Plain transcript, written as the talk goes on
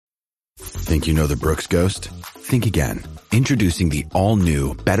Think you know the Brooks Ghost? Think again. Introducing the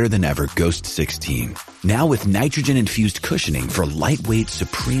all-new, better-than-ever Ghost 16. Now with nitrogen-infused cushioning for lightweight,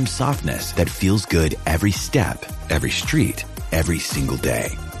 supreme softness that feels good every step, every street, every single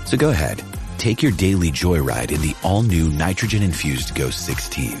day. So go ahead, take your daily joyride in the all-new nitrogen-infused Ghost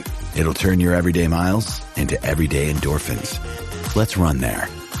 16. It'll turn your everyday miles into everyday endorphins. Let's run there.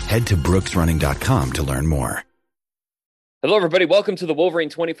 Head to brooksrunning.com to learn more. Hello, everybody. Welcome to the Wolverine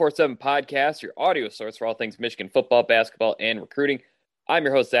 24/7 podcast, your audio source for all things Michigan football, basketball, and recruiting. I'm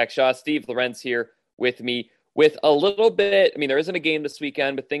your host, Zach Shaw. Steve Lorenz here with me with a little bit. There isn't a game this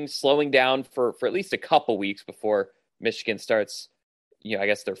weekend, but things slowing down for at least a couple weeks before Michigan starts,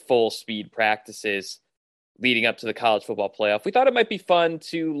 their full speed practices leading up to the college football playoff. We thought it might be fun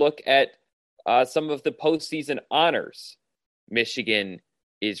to look at some of the postseason honors Michigan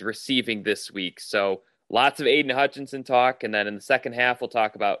is receiving this week. So lots of Aiden Hutchinson talk, and then in the second half, we'll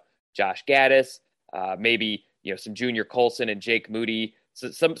talk about Josh Gattis, maybe some Junior Colson and Jake Moody,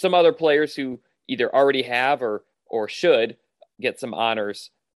 so some other players who either already have or should get some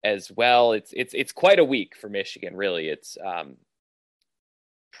honors as well. It's quite a week for Michigan, really. It's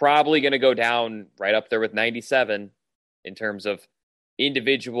probably going to go down right up there with 97 in terms of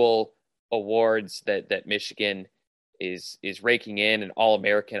individual awards that Michigan is raking in, and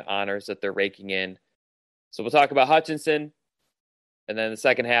All-American honors that they're raking in. So we'll talk about Hutchinson, and then in the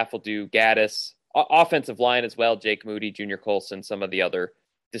second half we'll do Gattis, offensive line as well, Jake Moody, Junior Colson, some of the other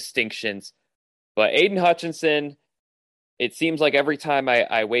distinctions. But Aiden Hutchinson, it seems like every time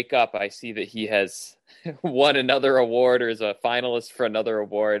I wake up, I see that he has won another award or is a finalist for another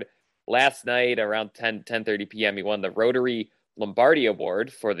award. Last night around 10:30 p.m., he won the Rotary Lombardi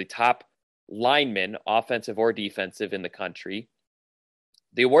Award for the top lineman, offensive or defensive, in the country.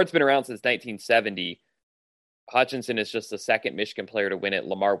 The award's been around since 1970. Hutchinson is just the second Michigan player to win it.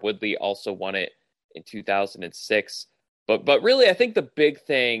 Lamar Woodley also won it in 2006. But really, I think the big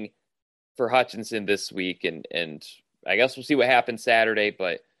thing for Hutchinson this week, and I guess we'll see what happens Saturday,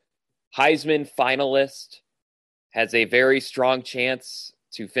 but Heisman finalist, has a very strong chance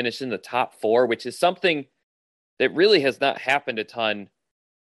to finish in the top four, which is something that really has not happened a ton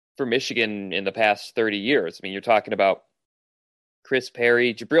for Michigan in the past 30 years. You're talking about Chris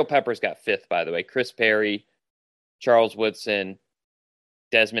Perry. Jabril Peppers got fifth, by the way. Chris Perry, Charles Woodson,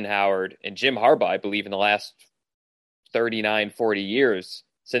 Desmond Howard, and Jim Harbaugh, I believe, in the last 39, 40 years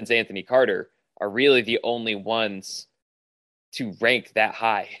since Anthony Carter, are really the only ones to rank that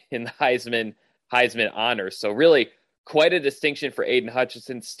high in the Heisman honors. So really quite a distinction for Aiden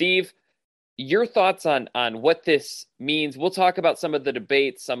Hutchinson. Steve, your thoughts on what this means? We'll talk about some of the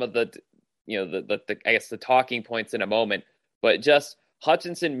debates, some of the talking points in a moment, but just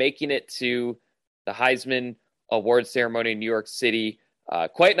Hutchinson making it to the Heisman award ceremony in New York City,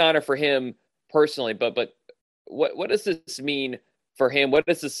 quite an honor for him personally, but what does this mean for him? What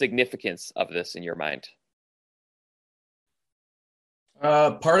is the significance of this in your mind?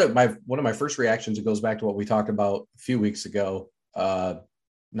 One of my first reactions, it goes back to what we talked about a few weeks ago.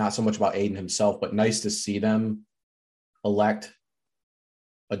 Not so much about Aiden himself, but nice to see them elect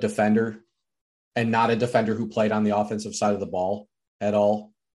a defender, and not a defender who played on the offensive side of the ball at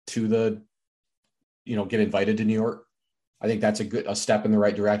all, to get invited to New York. I think that's a step in the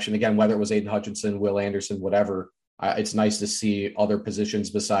right direction. Again, whether it was Aiden Hutchinson, Will Anderson, whatever, it's nice to see other positions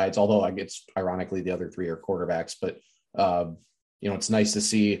besides, although it's ironically the other three are quarterbacks, but it's nice to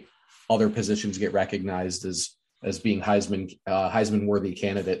see other positions get recognized as being Heisman worthy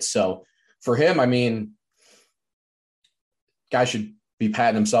candidates. So for him, guy should be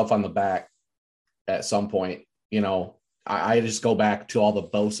patting himself on the back at some point. I just go back to all the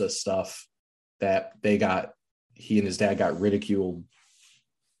Bosa stuff that he and his dad got ridiculed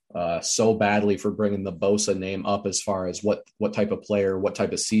so badly for bringing the Bosa name up as far as what type of player, what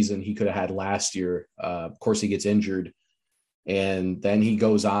type of season he could have had last year. Of course, he gets injured, and then he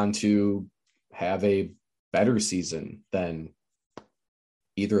goes on to have a better season than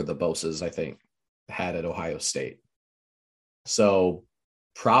either of the Bosas, I think, had at Ohio State. So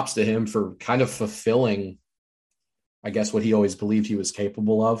props to him for kind of fulfilling, I guess, what he always believed he was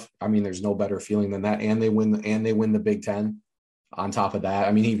capable of. There's no better feeling than that. And they win the Big Ten on top of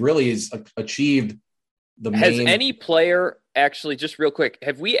that. He really has achieved the Has any player, actually, just real quick,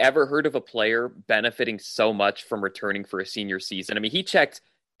 have we ever heard of a player benefiting so much from returning for a senior season? He checked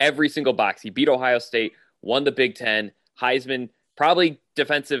every single box. He beat Ohio State, won the Big Ten, Heisman, probably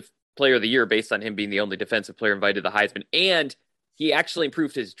defensive player of the year based on him being the only defensive player invited to the Heisman. And he actually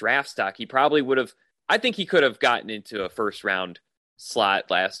improved his draft stock. He probably would have, I think he could have gotten into a first round slot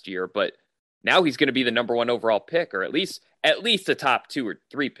last year, but now he's going to be the number one overall pick, or at least a top 2 or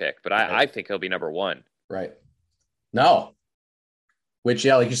 3 pick. But I think he'll be number 1. Right. No. Which,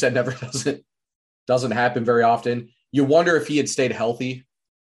 yeah, like you said, never doesn't happen very often. You wonder if he had stayed healthy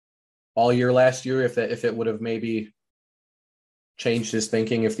all year last year, if it would have maybe changed his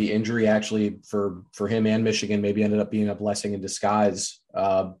thinking, if the injury actually for him and Michigan maybe ended up being a blessing in disguise.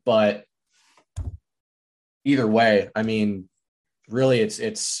 But either way, I mean, really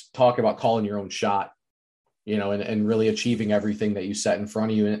it's talking about calling your own shot, and really achieving everything that you set in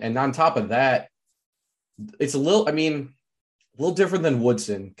front of you. And on top of that, it's a little different than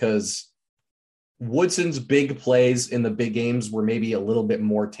Woodson, because Woodson's big plays in the big games were maybe a little bit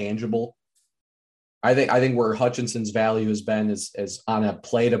more tangible. I think where Hutchinson's value has been is on a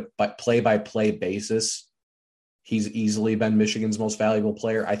play-by-play basis. He's easily been Michigan's most valuable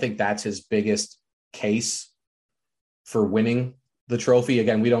player. I think that's his biggest case for winning the trophy.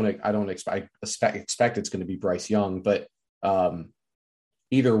 Again, I don't expect it's going to be Bryce Young, but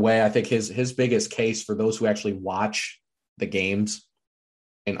either way, I think his biggest case for those who actually watch the games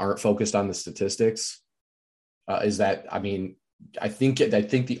and aren't focused on the statistics is that, I mean, I think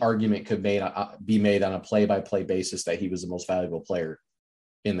the argument could be made on a play-by-play basis that he was the most valuable player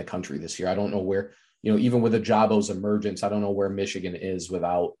in the country this year. I don't know where, even with Ajabo's emergence, I don't know where Michigan is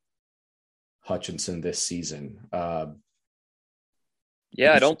without Hutchinson this season. I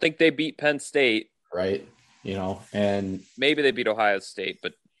don't think they beat Penn State. Right. And maybe they beat Ohio State,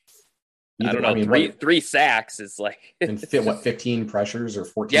 but I don't know. I mean, three sacks is like and 15 pressures or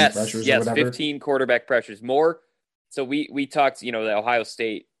 14 pressures or whatever. 15 quarterback pressures more. So we talked, that Ohio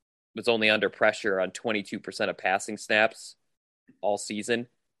State was only under pressure on 22% of passing snaps all season.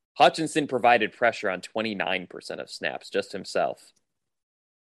 Hutchinson provided pressure on 29% of snaps, just himself.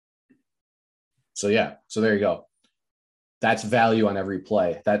 So there you go. That's value on every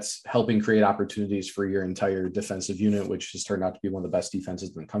play. That's helping create opportunities for your entire defensive unit, which has turned out to be one of the best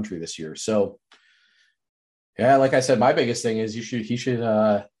defenses in the country this year. So, yeah, like I said, my biggest thing is he should.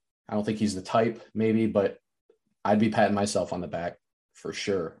 I don't think he's the type, maybe, but I'd be patting myself on the back for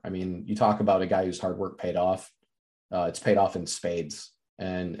sure. I mean, you talk about a guy whose hard work paid off. It's paid off in spades,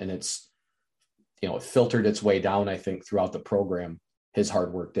 and it's it filtered its way down, I think, throughout the program. His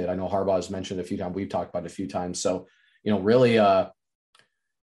hard work did. I know Harbaugh has mentioned a few times. We've talked about it a few times. So, really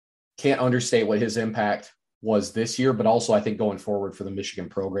can't understate what his impact was this year, but also I think going forward for the Michigan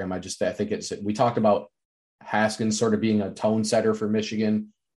program, I think we talked about Haskins sort of being a tone setter for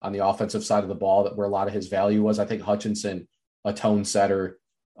Michigan on the offensive side of the ball, where a lot of his value was. I think Hutchinson, a tone setter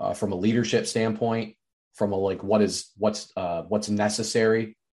from a leadership standpoint, from a what's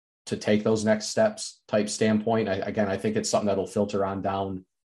necessary to take those next steps type standpoint. I think it's something that'll filter on down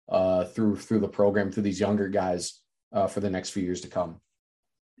through the program, through these younger guys for the next few years to come.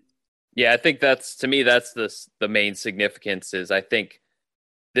 Yeah, I think that's the main significance is I think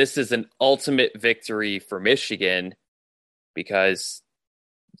this is an ultimate victory for Michigan because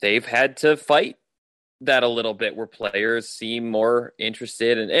they've had to fight that a little bit where players seem more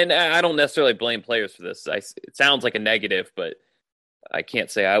interested. And I don't necessarily blame players for this. It sounds like a negative, but I can't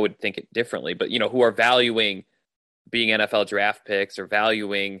say I would think it differently. But, who are valuing being NFL draft picks or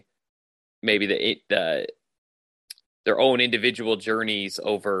valuing maybe their own individual journeys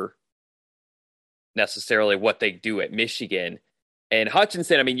over necessarily what they do at Michigan. And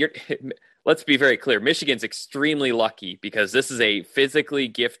Hutchinson, I mean, let's be very clear. Michigan's extremely lucky because this is a physically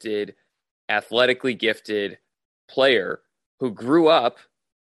gifted, athletically gifted player who grew up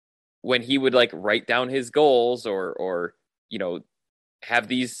when he would write down his goals or have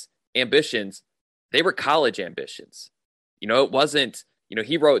these ambitions. They were college ambitions. It wasn't,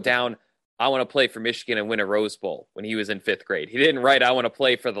 he wrote down, I want to play for Michigan and win a Rose Bowl when he was in 5th grade. He didn't write, I want to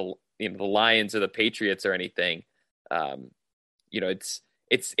play for the Lions or the Patriots or anything. It's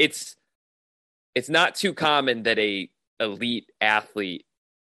not too common that a elite athlete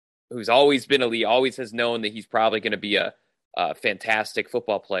who's always been elite, always has known that he's probably going to be a fantastic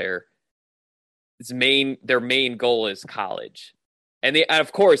football player. Their main goal is college. And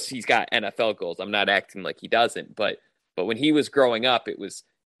of course he's got NFL goals. I'm not acting like he doesn't, but when he was growing up, it was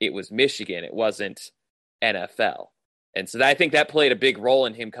Michigan. It wasn't NFL. And so I think that played a big role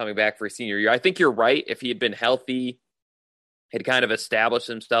in him coming back for his senior year. I think you're right. If he had been healthy, had kind of established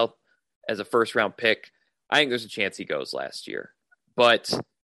himself as a first-round pick, I think there's a chance he goes last year. But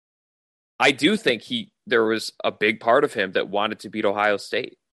I do think there was a big part of him that wanted to beat Ohio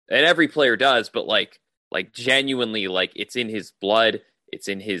State. And every player does, but genuinely, it's in his blood. It's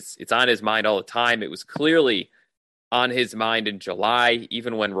on his mind all the time. It was clearly on his mind in July,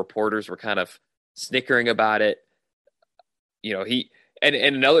 even when reporters were kind of snickering about it. And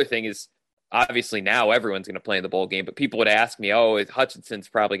another thing is obviously now everyone's going to play in the bowl game, but people would ask me, oh, is Hutchinson's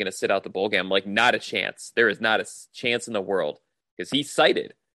probably going to sit out the bowl game? I'm like, not a chance. There is not a chance in the world because he's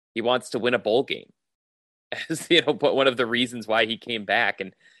cited. He wants to win a bowl game as, but one of the reasons why he came back.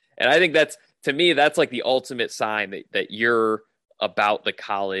 And I think that's, to me, that's like the ultimate sign that you're about the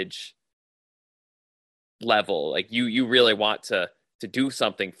college level. Like you really want to do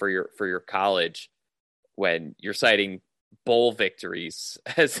something for your college when you're citing bowl victories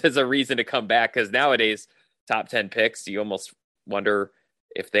as a reason to come back. Because nowadays, top 10 picks, you almost wonder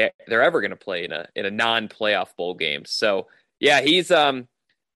if they're ever going to play in a non-playoff bowl game. So yeah, he's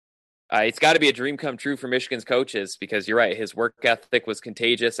it's got to be a dream come true for Michigan's coaches, because you're right, his work ethic was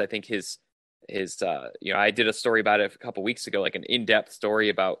contagious. I think his I did a story about it a couple weeks ago, like an in-depth story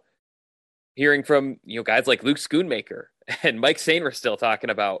about hearing from guys like Luke Schoonmaker and Mike Sainer still talking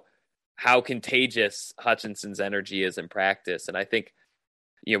about how contagious Hutchinson's energy is in practice. And I think,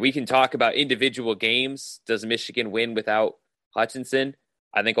 we can talk about individual games. Does Michigan win without Hutchinson?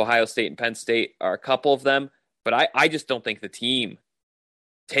 I think Ohio State and Penn State are a couple of them, but I just don't think the team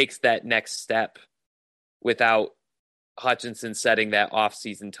takes that next step without Hutchinson setting that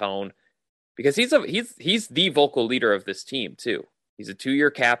offseason tone, because he's the vocal leader of this team too. He's a 2-year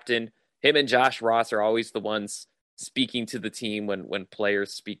captain. Him and Josh Ross are always the ones speaking to the team when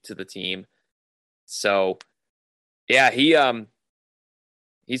players speak to the team. So yeah,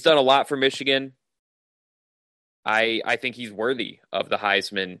 he's done a lot for Michigan. I think he's worthy of the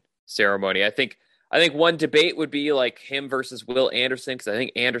Heisman ceremony. I think one debate would be like him versus Will Anderson, because I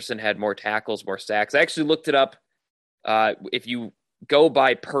think Anderson had more tackles, more sacks. I actually looked it up. If you go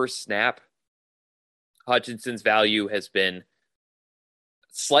by per snap, Hutchinson's value has been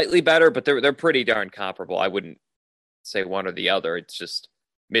slightly better, but they're pretty darn comparable. I wouldn't say one or the other. It's just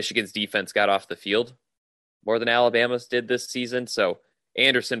Michigan's defense got off the field more than Alabama's did this season. So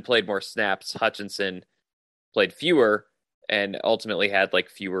Anderson played more snaps. Hutchinson played fewer and ultimately had like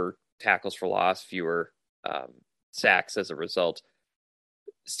fewer tackles for loss, fewer sacks as a result.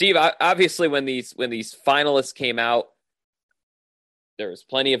 Steve, obviously when these finalists came out, there was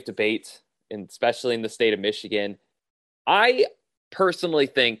plenty of debate, and especially in the state of Michigan. I personally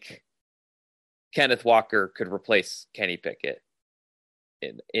think Kenneth Walker could replace Kenny Pickett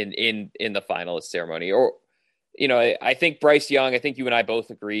in the finalist ceremony. Or, I think Bryce Young, I think you and I both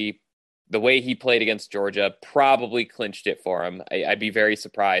agree, the way he played against Georgia probably clinched it for him. I'd be very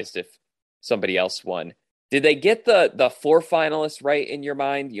surprised if somebody else won. Did they get the 4 finalists right in your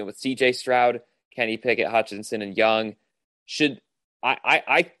mind? With CJ Stroud, Kenny Pickett, Hutchinson, and Young.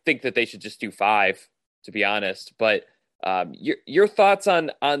 I think that they should just do 5, to be honest. But your thoughts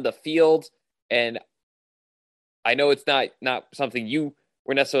on the field, and I know it's not something you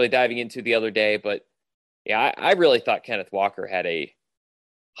were necessarily diving into the other day, but yeah, I really thought Kenneth Walker had a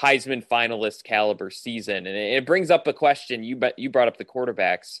Heisman finalist caliber season, and it brings up a question. You brought up the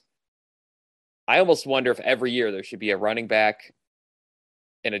quarterbacks. I almost wonder if every year there should be a running back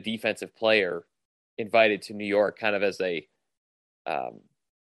and a defensive player invited to New York, kind of as a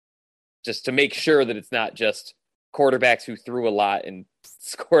just to make sure that it's not just quarterbacks who threw a lot and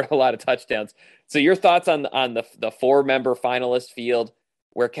scored a lot of touchdowns. So your thoughts on the 4-member finalist field,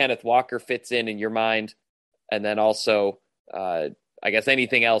 where Kenneth Walker fits in your mind, and then also I guess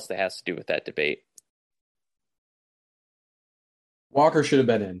anything else that has to do with that debate. Walker should have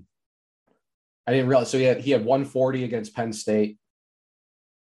been in. I didn't realize. So he had 140 against Penn State.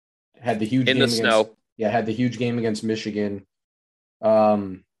 Had the huge in game the snow. Had the huge game against Michigan. At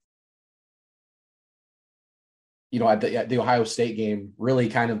the Ohio State game,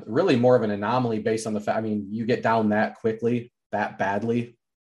 really more of an anomaly based on the fact. I mean, you get down that quickly, that badly.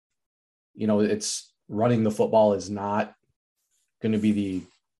 It's running the football is not going to be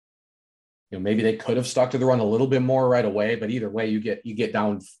maybe they could have stuck to the run a little bit more right away, but either way, you get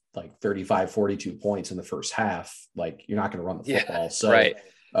down like 35, 42 points in the first half. Like, you're not going to run the football. So, right.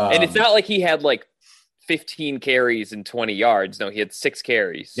 And it's not like he had like 15 carries and 20 yards. No, he had 6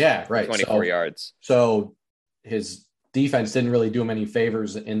 carries. Yeah, right. 24 yards. So his defense didn't really do him any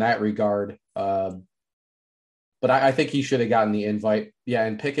favors in that regard. But I think he should have gotten the invite. Yeah,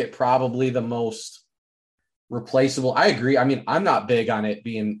 and Pickett probably the most replaceable. I agree. I mean, I'm not big on it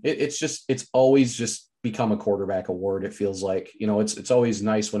being it's always just become a quarterback award. It feels like, it's always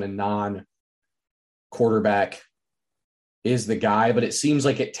nice when a non-quarterback is the guy, but it seems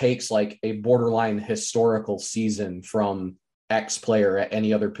like it takes like a borderline historical season from X player at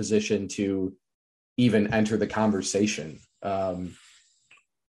any other position to even enter the conversation. I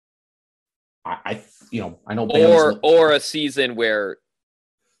know or a season where,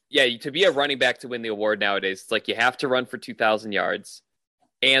 to be a running back to win the award nowadays, it's like you have to run for 2,000 yards.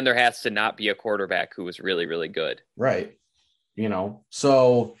 And there has to not be a quarterback who is really, really good. Right.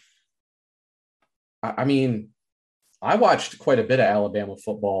 So, I mean, I watched quite a bit of Alabama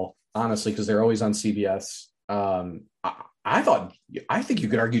football, honestly, because they're always on CBS. I think you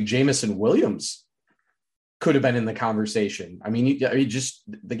could argue Jamison Williams could have been in the conversation. I mean, just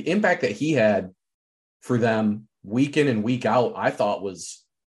the impact that he had for them week in and week out, I thought was,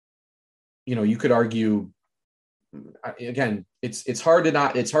 you could argue, again, it's harder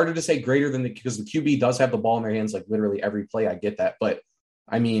to say greater than because the QB does have the ball in their hands like literally every play. I get that, but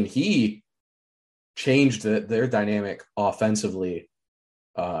I mean, he changed their dynamic offensively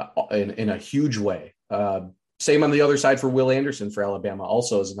in a huge way. Same on the other side for Will Anderson for Alabama,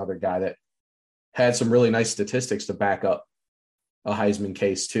 also is another guy that had some really nice statistics to back up a Heisman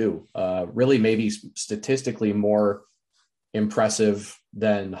case too. Really maybe statistically more impressive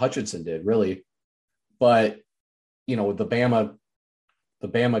than Hutchinson did, really. But, the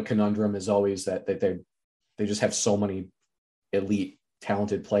Bama conundrum is always that they just have so many elite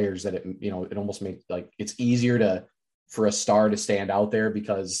talented players that it almost makes like it's easier for a star to stand out there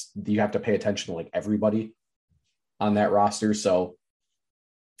because you have to pay attention to like everybody on that roster. So,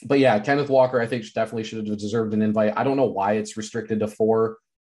 but yeah, Kenneth Walker, I think definitely should have deserved an invite. I don't know why it's restricted to 4.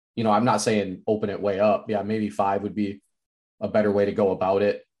 I'm not saying open it way up. Yeah, maybe 5 would be a better way to go about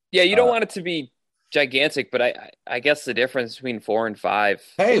it. Yeah, you don't want it to be gigantic, but I guess the difference between 4 and 5.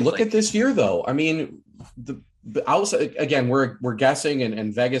 Hey, look at this year though. I mean, the outside, again, we're guessing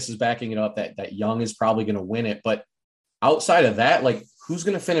and Vegas is backing it up that Young is probably going to win it. But outside of that, like who's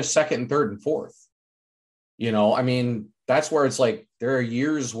going to finish second and third and fourth? I mean, that's where it's like there are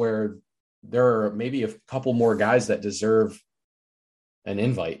years where there are maybe a couple more guys that deserve an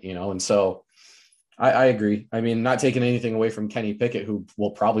invite, and so I agree. I mean, not taking anything away from Kenny Pickett, who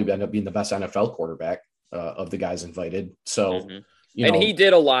will probably end up being the best NFL quarterback of the guys invited. So, and he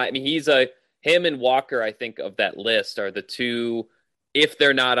did a lot. I mean, him and Walker, I think, of that list are the two, if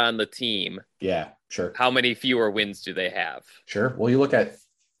they're not on the team. Yeah, sure. How many fewer wins do they have? Sure. Well, you look at,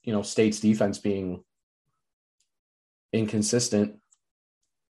 State's defense being inconsistent,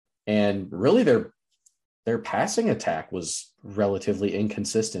 and really their passing attack was relatively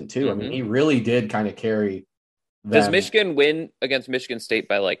inconsistent too. I mean, he really did kind of carry them. Does Michigan win against Michigan State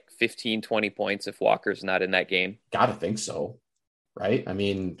by like 15, 20 points if Walker's not in that game? Gotta think so, right? I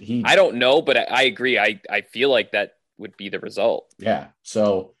mean, I don't know, but I agree. I feel like that would be the result. Yeah.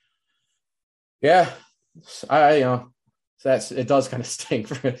 So, yeah, it does kind of stink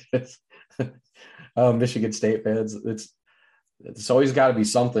for Michigan State fans. It's always got to be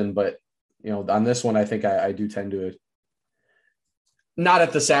something, but on this one, I think I do tend to not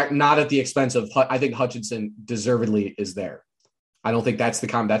at the expense of. I think Hutchinson deservedly is there. I don't think that's the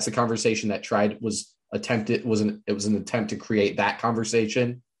conversation that was attempted. It was an attempt to create that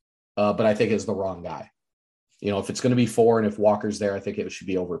conversation, but I think it's the wrong guy. If it's going to be 4 and if Walker's there, I think it should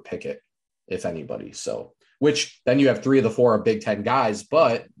be over Pickett, if anybody. So, which then you have 3 of the 4 are Big Ten guys,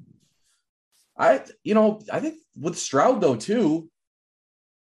 but I think with Stroud though too,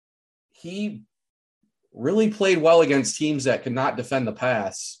 he really played well against teams that could not defend the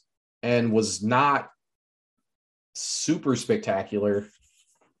pass and was not super spectacular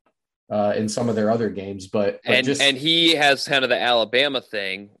in some of their other games, but he has kind of the Alabama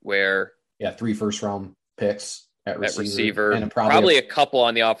thing where 3 first-round picks at receiver and probably a couple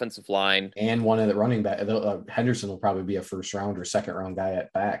on the offensive line and one of the running back. Henderson will probably be a first-round or second-round guy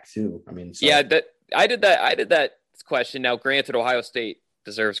at back too. I mean, I did that question. Now, granted, Ohio State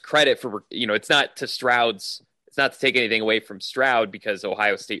deserves credit for, it's not to take anything away from Stroud because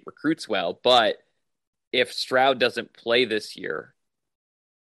Ohio State recruits well, but if Stroud doesn't play this year,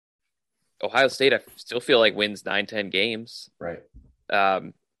 Ohio State, I still feel like wins 9-10 games. Right.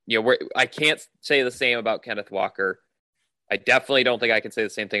 I can't say the same about Kenneth Walker. I definitely don't think I can say the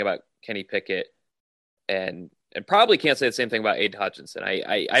same thing about Kenny Pickett, and probably can't say the same thing about Aiden Hutchinson.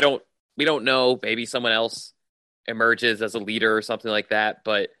 We don't know. Maybe someone else emerges as a leader or something like that.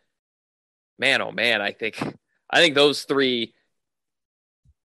 But man, oh man, I think those 3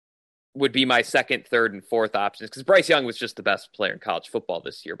 would be my second, third, and fourth options because Bryce Young was just the best player in college football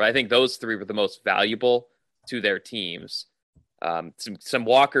this year. But I think those 3 were the most valuable to their teams. Some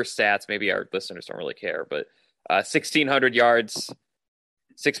Walker stats, maybe our listeners don't really care, but 1,600 yards,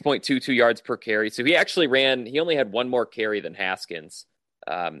 6.22 yards per carry. So he only had 1 more carry than Haskins.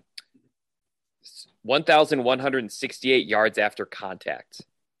 1,168 yards after contact.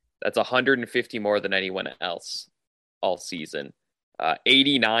 That's 150 more than anyone else all season.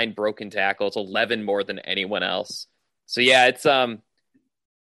 89 broken tackles, 11 more than anyone else. So yeah, it's I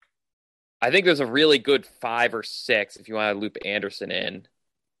think there's a really good 5 or 6 if you want to loop Anderson in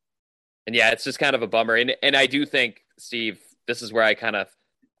And yeah, it's just kind of a bummer. And I do think, Steve, this is where I kind of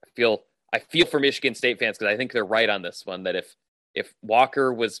feel for Michigan State fans, because I think they're right on this one, that if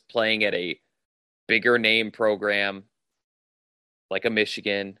Walker was playing at a bigger name program like a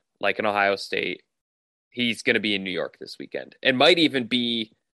Michigan, like an Ohio State, he's going to be in New York this weekend and might even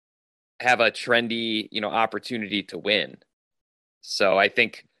have a trendy, opportunity to win. So I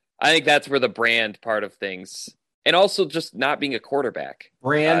think that's where the brand part of things, and also just not being a quarterback,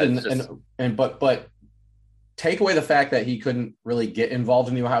 but take away the fact that he couldn't really get involved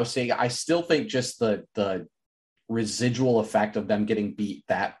in the Ohio State. I still think just the residual effect of them getting beat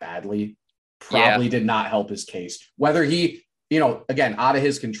that badly probably did not help his case. Whether he, again, out of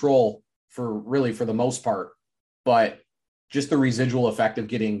his control for the most part, but just the residual effect of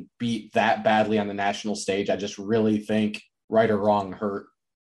getting beat that badly on the national stage, I just really think, right or wrong, hurt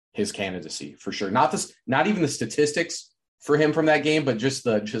his candidacy for sure. Not even the statistics for him from that game, but just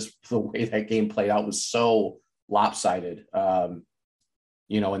the way that game played out was so lopsided. And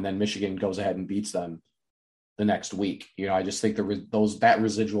then Michigan goes ahead and beats them the next week. I just think that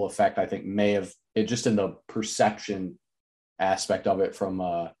residual effect, I think, may have it just in the perception aspect of it from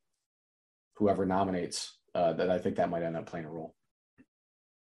whoever nominates, that I think that might end up playing a role.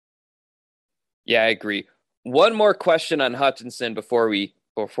 Yeah, I agree. One more question on Hutchinson before we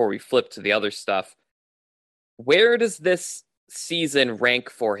flip to the other stuff. Where does this season rank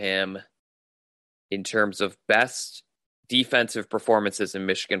for him in terms of best defensive performances in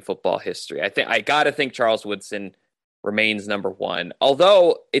Michigan football history? I gotta think Charles Woodson remains number one.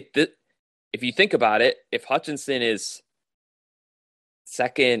 Although if you think about it, if Hutchinson is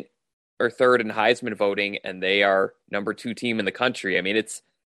second or third in Heisman voting and they are number 2 team in the country, I mean,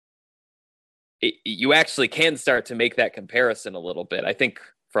 you actually can start to make that comparison a little bit. I think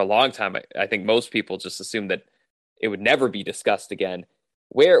for a long time, I think most people just assumed that it would never be discussed again.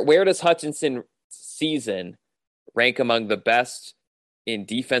 Where does Hutchinson's season rank among the best in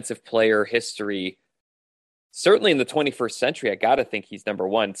defensive player history? Certainly in the 21st century, I got to think he's number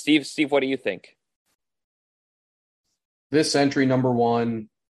one. Steve, what do you think? This century, number one,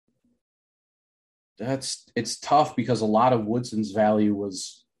 it's tough because a lot of Woodson's value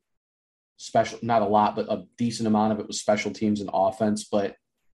was special, not a lot, but a decent amount of it was special teams and offense. But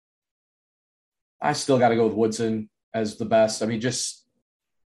I still got to go with Woodson as the best. I mean, just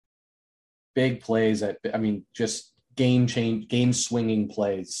big plays just game swinging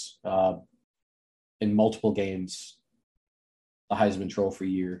plays in multiple games. The Heisman Trophy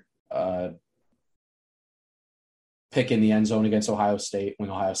year, pick in the end zone against Ohio State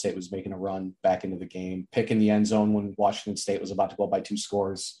when Ohio State was making a run back into the game, pick in the end zone when Washington State was about to go by 2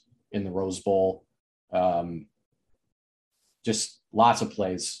 scores in the Rose Bowl. Just lots of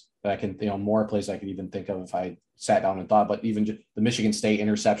plays that I can, more plays I could even think of if I sat down and thought, but even just the Michigan State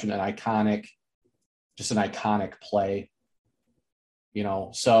interception, an iconic play,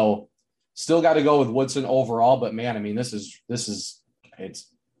 so still got to go with Woodson overall, but man, I mean, if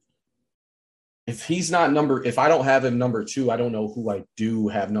I don't have him number 2, I don't know who I do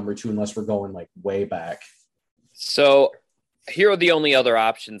have number 2 unless we're going like way back. So here are the only other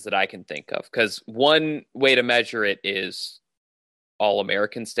options that I can think of, because one way to measure it is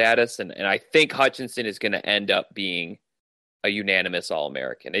All-American status, and I think Hutchinson is going to end up being a unanimous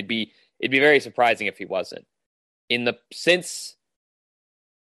All-American. It'd be very surprising if he wasn't. Since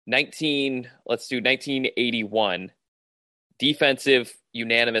 1981, defensive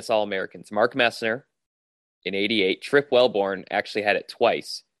unanimous All-Americans. Mark Messner in 88. Trip Wellborn actually had it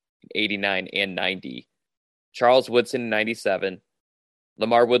twice, in 89 and 90. Charles Woodson in 97.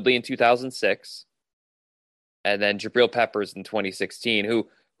 Lamar Woodley in 2006. And then Jabril Peppers in 2016, who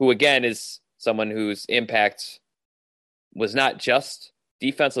again is someone whose impact was not just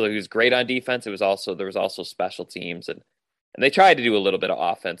defensive. He was great on defense. There was also special teams, and they tried to do a little bit of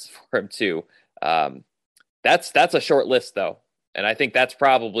offense for him too. That's a short list though, and I think that's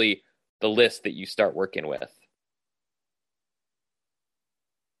probably the list that you start working with.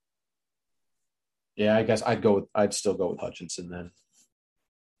 Yeah, I guess I'd still go with Hutchinson then.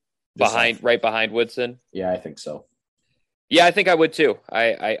 Right behind Woodson? Yeah, I think so. Yeah, I think I would too.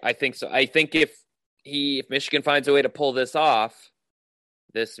 I think so. I think if Michigan finds a way to pull this off,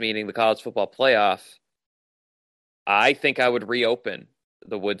 this meaning the college football playoff, I think I would reopen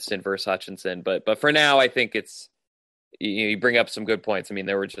the Woodson versus Hutchinson. But for now, I think it's, you bring up some good points. I mean,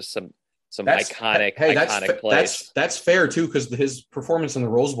 there were just some iconic plays. That's fair too, because his performance in the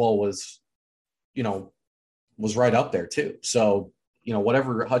Rose Bowl was right up there too. So,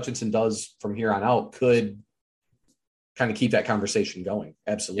 whatever Hutchinson does from here on out could kind of keep that conversation going.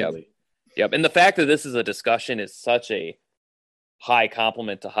 Absolutely. Yep. And the fact that this is a discussion is such a high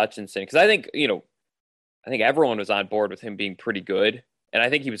compliment to Hutchinson, because I think everyone was on board with him being pretty good. And I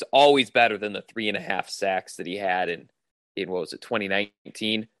think he was always better than the 3.5 sacks that he had in what was it,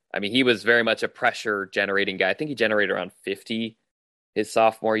 2019. I mean, he was very much a pressure generating guy. I think he generated around 50 his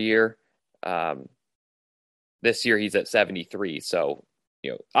sophomore year. This year he's at 73. So,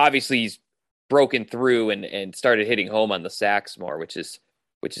 obviously he's broken through and started hitting home on the sacks more, which is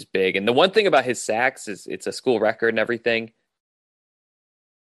big. And the one thing about his sacks is it's a school record and everything.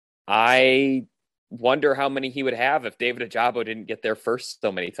 I wonder how many he would have if David Ojabo didn't get there first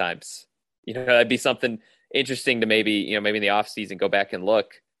so many times. That'd be something interesting to maybe in the offseason go back and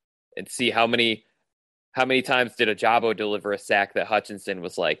look and see how many times did Ojabo deliver a sack that Hutchinson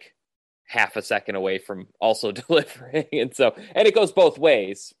was like half a second away from also delivering. And it goes both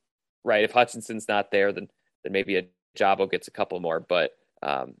ways, right? If Hutchinson's not there, then maybe Ojabo gets a couple more. But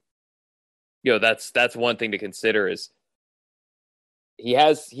that's one thing to consider is he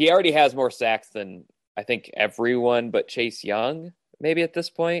already has more sacks than I think everyone but Chase Young maybe at this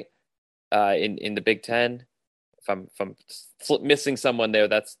point in the Big Ten. If I'm missing someone there,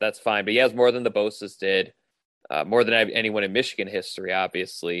 that's fine. But he has more than the Bosa's did, more than anyone in Michigan history,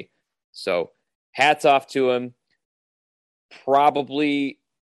 obviously. So hats off to him. Probably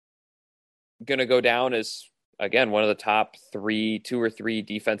going to go down as, again, one of the top 2 or 3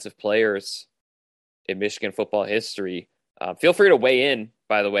 defensive players in Michigan football history. Feel free to weigh in,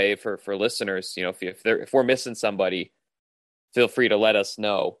 by the way, for listeners. If we're missing somebody, feel free to let us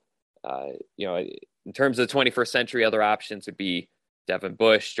know. In terms of the 21st century, other options would be Devin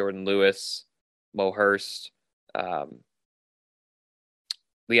Bush, Jordan Lewis, Mo Hurst,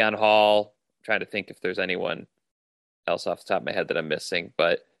 Leon Hall. I'm trying to think if there's anyone else off the top of my head that I'm missing,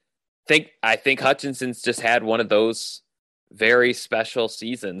 but I think Hutchinson's just had one of those very special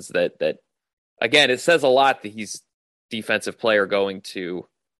seasons that again, it says a lot that he's defensive player going to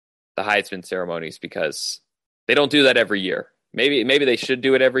the Heisman ceremonies, because they don't do that every year. Maybe they should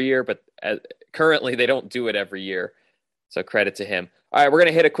do it every year, but currently they don't do it every year. So credit to him. All right, we're going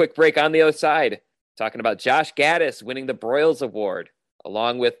to hit a quick break. On the other side, talking about Josh Gattis winning the Broyles Award,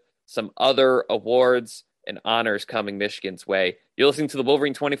 along with some other awards and honors coming Michigan's way. You're listening to the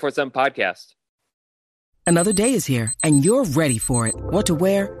Wolverine 24/7 podcast. Another day is here, and you're ready for it. What to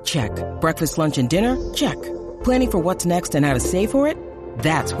wear? Check. Breakfast, lunch, and dinner? Check. Planning for what's next and how to save for it?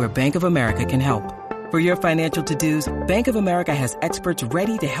 That's where Bank of America can help. For your financial to-dos, Bank of America has experts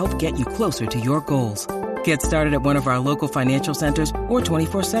ready to help get you closer to your goals. Get started at one of our local financial centers or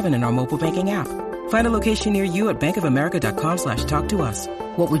 24/7 in our mobile banking app. Find a location near you at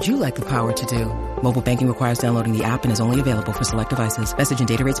bankofamerica.com/talktous. What would you like the power to do? Mobile banking requires downloading the app and is only available for select devices. Message and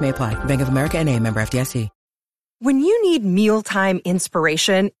data rates may apply. Bank of America N.A., member FDIC. When you need mealtime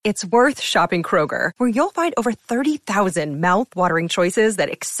inspiration, it's worth shopping Kroger, where you'll find over 30,000 mouth-watering choices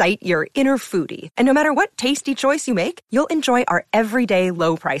that excite your inner foodie. And no matter what tasty choice you make, you'll enjoy our everyday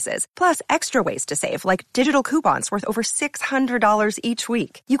low prices, plus extra ways to save, like digital coupons worth over $600 each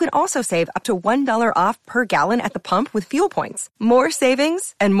week. You can also save up to $1 off per gallon at the pump with fuel points. More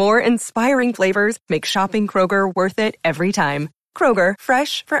savings and more inspiring flavors make shopping Kroger worth it every time. Kroger,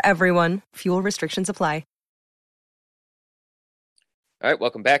 fresh for everyone. Fuel restrictions apply. All right,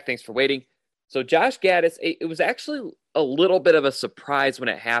 welcome back. Thanks for waiting. So Josh Gattis, it was actually a little bit of a surprise when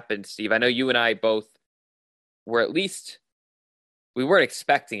it happened, Steve. I know you and I both were we weren't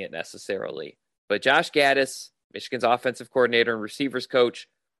expecting it necessarily. But Josh Gattis, Michigan's offensive coordinator and receivers coach,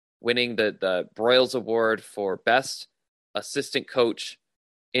 winning the Broyles Award for best assistant coach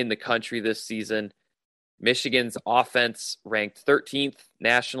in the country this season. Michigan's offense ranked 13th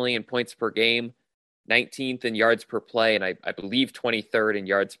nationally in points per game, 19th in yards per play, and I believe 23rd in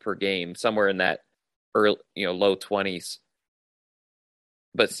yards per game, somewhere in that early, low 20s.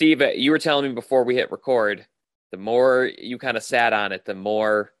 But Steve, you were telling me before we hit record, the more you kind of sat on it, the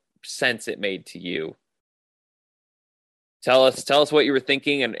more sense it made to you. Tell us what you were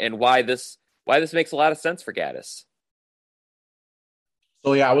thinking and why this makes a lot of sense for Gattis.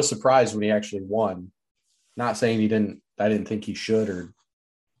 So yeah, I was surprised when he actually won. Not saying I didn't think he should, or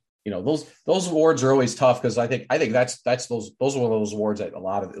those awards are always tough, because I think that's those are one of those awards that a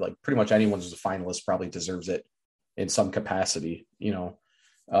lot of, like, pretty much anyone who's a finalist probably deserves it in some capacity,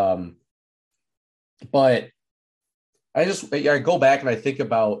 but I go back and I think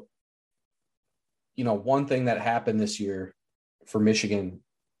about, one thing that happened this year for Michigan,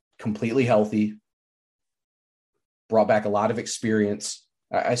 completely healthy, brought back a lot of experience.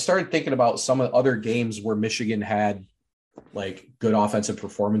 I started thinking about some of the other games where Michigan had like good offensive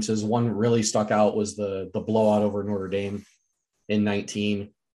performances. One really stuck out was the blowout over Notre Dame in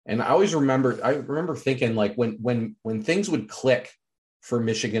 19. And I remember thinking like when things would click for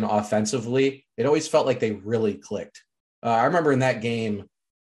Michigan offensively, it always felt like they really clicked. I remember in that game,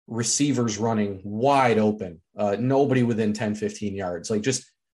 receivers running wide open, nobody within 10, 15 yards, like just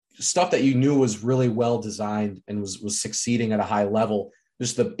stuff that you knew was really well designed and was succeeding at a high level.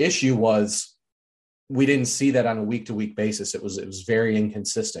 Just the issue was we didn't see that on a week-to-week basis. It was very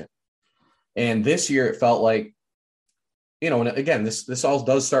inconsistent. And this year it felt like, and again, this all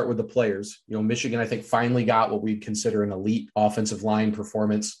does start with the players. Michigan, I think, finally got what we'd consider an elite offensive line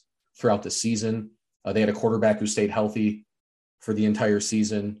performance throughout the season. They had a quarterback who stayed healthy for the entire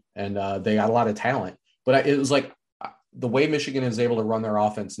season, and they got a lot of talent. But it was like the way Michigan is able to run their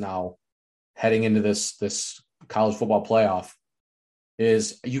offense now, heading into this college football playoff,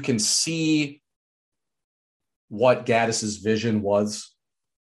 is you can see what Gattis's vision was,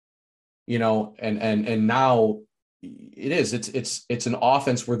 and now it is. It's an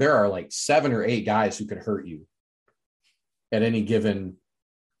offense where there are like 7 or 8 guys who could hurt you on any given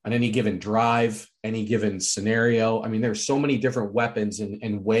drive, any given scenario. I mean, there's so many different weapons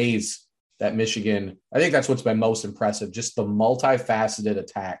and ways that Michigan, I think that's what's been most impressive, just the multifaceted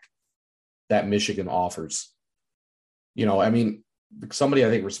attack that Michigan offers. Somebody I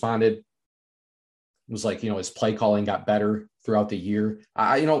think responded, was like, his play calling got better throughout the year.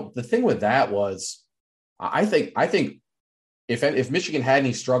 The thing with that was, I think if Michigan had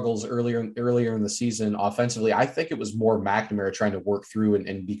any struggles earlier in the season offensively, I think it was more McNamara trying to work through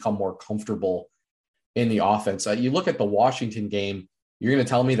and become more comfortable in the offense. You look at the Washington game, you're going to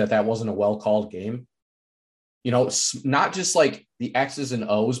tell me that wasn't a well-called game. Not just like the X's and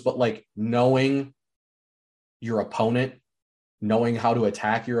O's, but like knowing your opponent, knowing how to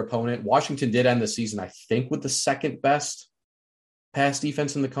attack your opponent. Washington did end the season, I think, with the second best pass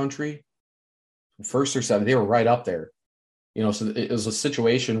defense in the country. First or second, they were right up there. So it was a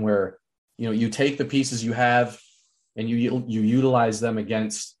situation where, you take the pieces you have and you utilize them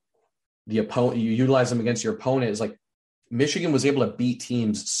against the opponent. You utilize them against your opponent. It's like Michigan was able to beat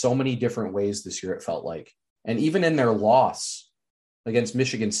teams so many different ways this year, it felt like. And even in their loss against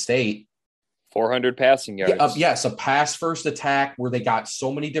Michigan State, 400 passing yards. Yes, a pass-first attack where they got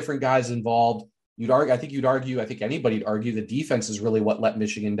so many different guys involved. I think anybody'd argue the defense is really what let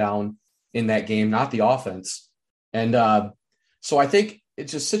Michigan down in that game, not the offense. And so I think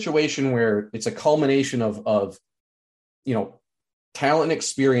it's a situation where it's a culmination of talent and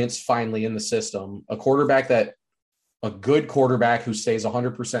experience finally in the system, a good quarterback who stays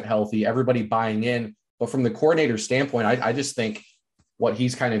 100% healthy, everybody buying in. But from the coordinator standpoint, I just think what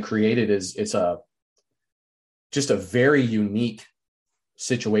he's kind of created is just a very unique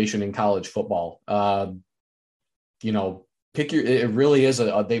situation in college football. It really is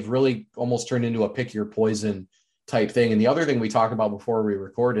they've really almost turned into a pick your poison type thing. And the other thing we talked about before we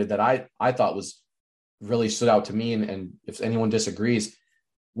recorded that I thought was really stood out to me, and if anyone disagrees,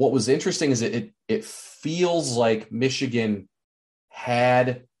 what was interesting is it feels like Michigan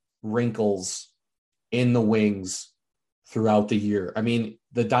had wrinkles in the wings throughout the year. I mean,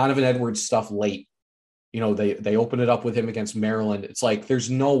 the Donovan Edwards stuff late, they opened it up with him against Maryland. It's like, there's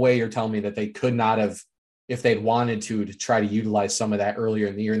no way you're telling me that they could not have, if they'd wanted to try to utilize some of that earlier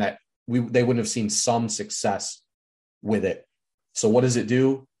in the year, and that they wouldn't have seen some success with it. So what does it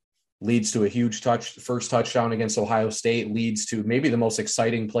do? Leads to a huge first touchdown against Ohio State, leads to maybe the most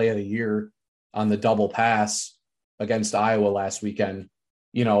exciting play of the year on the double pass against Iowa last weekend.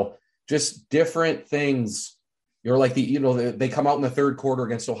 Just different things. You're like they come out in the third quarter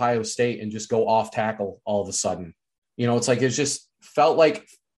against Ohio State and just go off tackle all of a sudden. It's like, it just felt like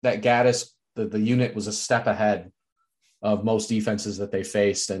that Gattis, the unit was a step ahead of most defenses that they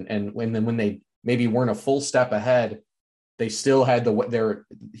faced. And when they maybe weren't a full step ahead, they still had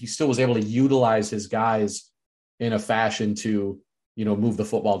he still was able to utilize his guys in a fashion to, move the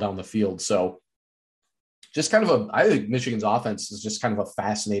football down the field. So just I think Michigan's offense is just kind of a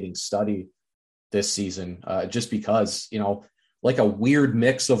fascinating study this season, just because, like a weird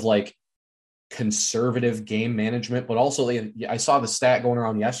mix of like conservative game management, but also I saw the stat going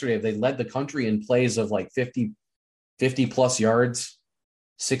around yesterday. They led the country in plays of like 50 plus yards,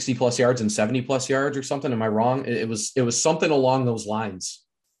 60 plus yards, and 70 plus yards or something. Am I wrong? It was something along those lines,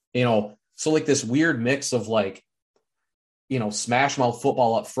 so like this weird mix of like, smash mouth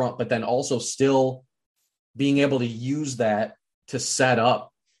football up front, but then also still being able to use that to set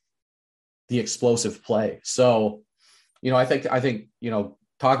up the explosive play. So, I think,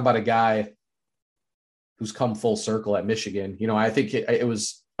 talk about a guy who's come full circle at Michigan. I think I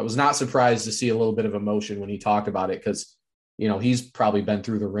was not surprised to see a little bit of emotion when he talked about it, because, he's probably been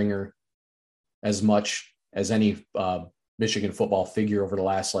through the ringer as much as any Michigan football figure over the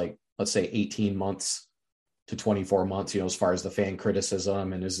last, like, let's say 18 months to 24 months, as far as the fan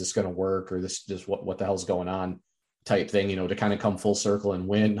criticism and is this going to work, or this just what the hell's going on type thing, to kind of come full circle and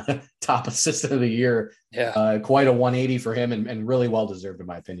win top assistant of the year. Yeah. Quite a 180 for him, and really well deserved in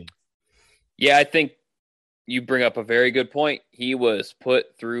my opinion. Yeah, I think you bring up a very good point. He was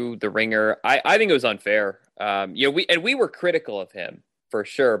put through the ringer. I think it was unfair. We were critical of him for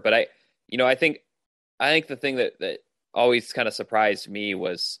sure, but I think the thing that always kind of surprised me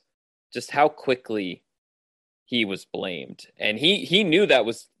was just how quickly he was blamed. And he knew that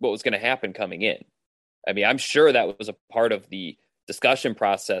was what was going to happen coming in. I mean, I'm sure that was a part of the discussion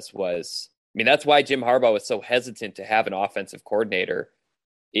process that's why Jim Harbaugh was so hesitant to have an offensive coordinator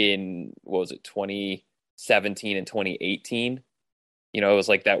in, 2017 and 2018. It was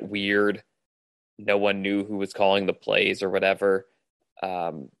like that weird, no one knew who was calling the plays or whatever.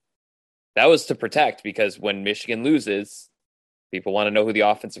 That was to protect, because when Michigan loses, people want to know who the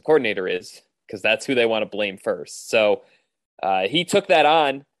offensive coordinator is, because that's who they want to blame first. So he took that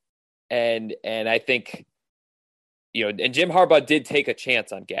on, and I think, and Jim Harbaugh did take a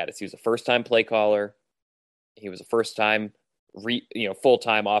chance on Gattis. He was a first-time play caller. He was a first-time,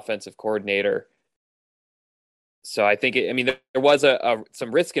 full-time offensive coordinator. So I think, there was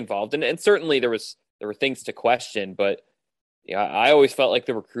some risk involved, and certainly there were things to question, but I always felt like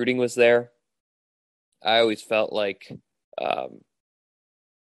the recruiting was there. I always felt like,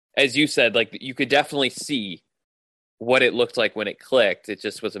 as you said, like you could definitely see what it looked like when it clicked. It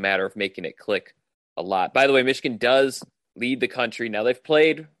just was a matter of making it click a lot. By the way, Michigan does lead the country. Now, they've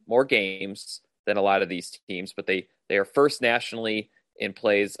played more games than a lot of these teams, but they are first nationally in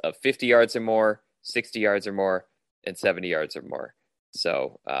plays of 50 yards or more, 60 yards or more, and 70 yards or more.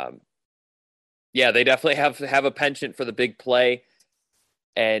 So, they definitely have a penchant for the big play.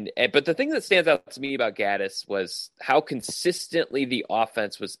 But the thing that stands out to me about Gattis was how consistently the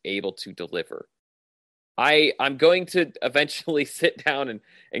offense was able to deliver. I'm going to eventually sit down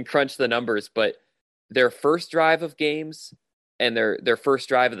and crunch the numbers, but their first drive of games and their first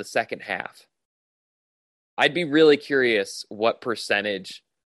drive of the second half, I'd be really curious what percentage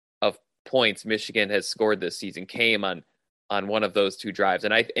of points Michigan has scored this season came on one of those two drives.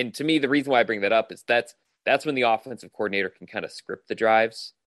 And to me, the reason why I bring that up is that's when the offensive coordinator can kind of script the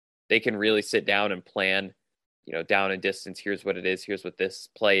drives. They can really sit down and plan, down and distance. Here's what it is. Here's what this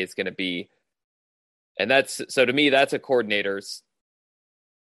play is going to be. And so to me, that's a coordinator's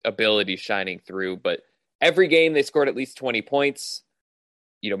ability shining through. But every game they scored at least 20 points.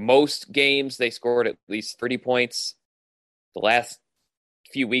 Most games they scored at least 30 points. The last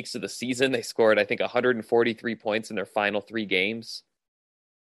few weeks of the season, they scored, I think, 143 points in their final 3 games.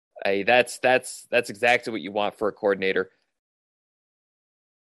 That's exactly what you want for a coordinator.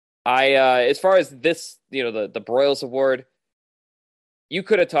 As far as this, the Broyles Award, you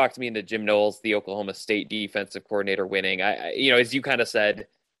could have talked me into Jim Knowles, the Oklahoma State defensive coordinator, winning. As you kind of said,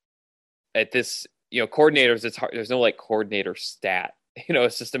 at this, coordinators, it's hard. There's no like coordinator stat.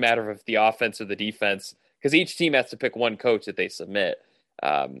 It's just a matter of the offense or the defense, because each team has to pick one coach that they submit.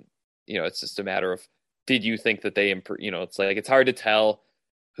 It's just a matter of, did you think that they improve? It's like, it's hard to tell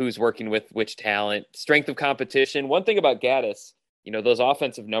who's working with which talent. Strength of competition. One thing about Gattis, those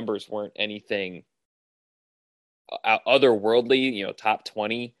offensive numbers weren't anything otherworldly, top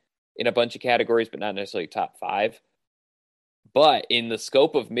 20 in a bunch of categories, but not necessarily top 5. But in the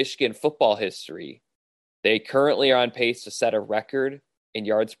scope of Michigan football history, they currently are on pace to set a record in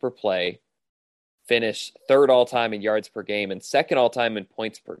yards per play, finish 3rd all-time in yards per game, and 2nd all-time in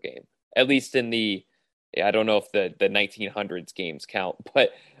points per game. At least in I don't know if the 1900s games count,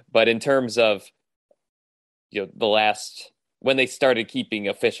 but in terms of, the last, when they started keeping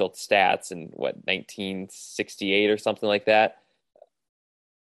official stats in 1968 or something like that,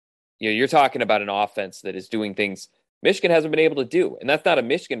 you're talking about an offense that is doing things Michigan hasn't been able to do. And that's not a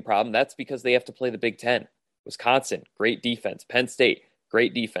Michigan problem. That's because they have to play the Big Ten. Wisconsin, great defense. Penn State,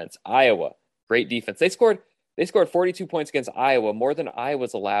 great defense. Iowa, great defense. They scored 42 points against Iowa, more than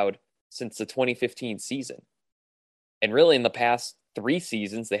Iowa's allowed since the 2015 season. And really, in the past 3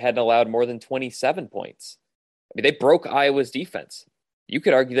 seasons, they hadn't allowed more than 27 points. They broke Iowa's defense. You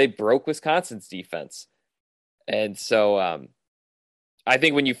could argue they broke Wisconsin's defense. And so I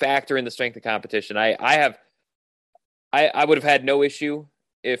think when you factor in the strength of competition, I would have had no issue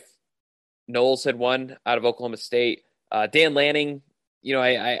if Knowles had won out of Oklahoma State. Dan Lanning,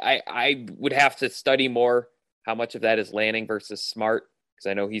 I would have to study more how much of that is Lanning versus Smart, because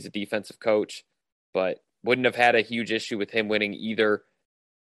I know he's a defensive coach, but wouldn't have had a huge issue with him winning either.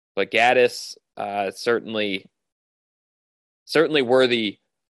 But Gattis, certainly worthy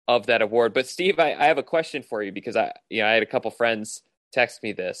of that award. But Steve, I have a question for you because I had a couple friends text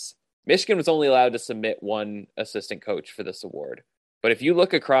me this. Michigan was only allowed to submit one assistant coach for this award. But if you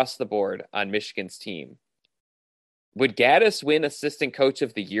look across the board on Michigan's team, would Gattis win assistant coach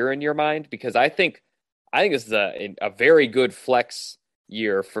of the year in your mind? Because I think this is a very good flex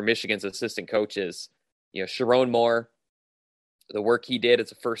year for Michigan's assistant coaches. Sharon Moore, the work he did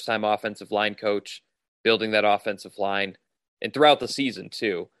as a first-time offensive line coach, building that offensive line, and throughout the season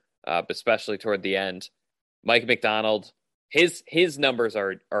too, but especially toward the end. Mike McDonald, his numbers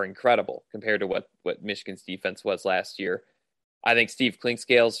are incredible compared to what Michigan's defense was last year. I think Steve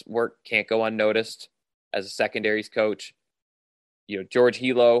Klinkscale's work can't go unnoticed as a secondaries coach. George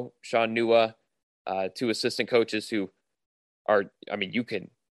Hilo, Sean Nua, two assistant coaches who are, you can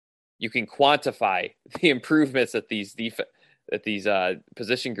quantify the improvements that these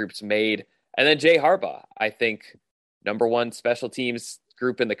position groups made. And then Jay Harbaugh, I think, number one special teams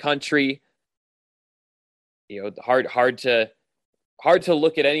group in the country. Hard to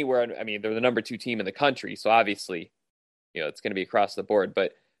look at anywhere. They're the number two team in the country, so obviously, it's going to be across the board.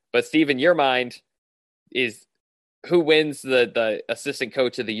 But Steve, in your mind, is who wins the assistant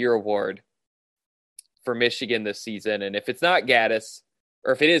coach of the year award for Michigan this season? And if it's not Gattis,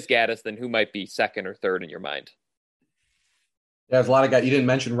 or if it is Gattis, then who might be second or third in your mind? Yeah, there's a lot of guys. You didn't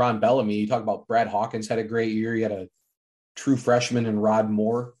mention Ron Bellamy. You talk about Brad Hawkins had a great year. You had a true freshman in Rod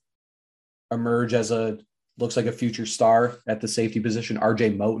Moore emerge as looks like a future star at the safety position.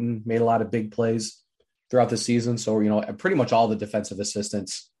 RJ Moten made a lot of big plays throughout the season. So, pretty much all the defensive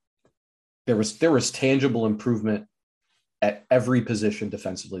assistants, there was tangible improvement at every position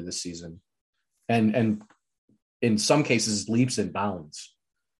defensively this season. And in some cases, leaps and bounds.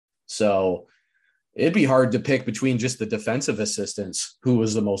 So it'd be hard to pick between just the defensive assistants who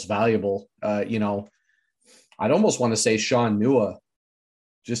was the most valuable. I'd almost want to say Sean Nua,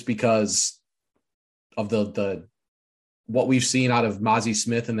 just because of the what we've seen out of Mozzie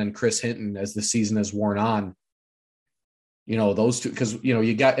Smith and then Chris Hinton as the season has worn on. Those two, because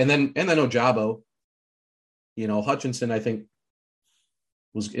you got and then Ojabo, Hutchinson, I think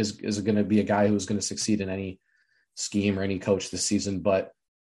is going to be a guy who's going to succeed in any scheme or any coach this season. But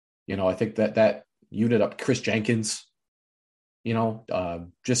I think that unit up, Chris Jenkins,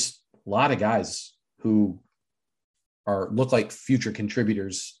 just a lot of guys who look like future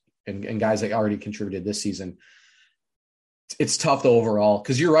contributors and guys that already contributed this season. It's tough though overall,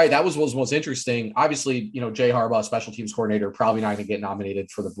 because you're right. That was what was most interesting. Obviously, Jay Harbaugh, special teams coordinator, probably not going to get nominated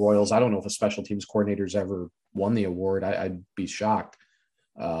for the Royals. I don't know if a special teams coordinator's ever won the award. I'd be shocked.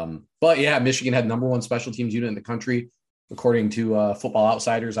 But yeah, Michigan had number one special teams unit in the country, according to Football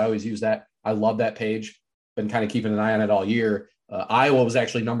Outsiders. I always use that. I love that page. Been kind of keeping an eye on it all year. Iowa was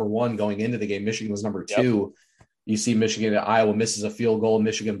actually number one going into the game. Michigan was number two. Yep. You see Michigan, Iowa misses a field goal.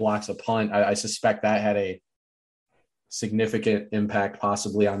 Michigan blocks a punt. I suspect that had a significant impact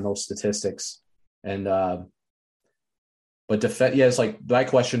possibly on those statistics. And it's like my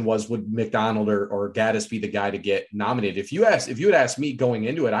question was, would McDonald or Gattis be the guy to get nominated? If you had asked me going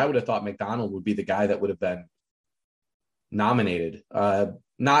into it, I would have thought McDonald would be the guy that would have been nominated.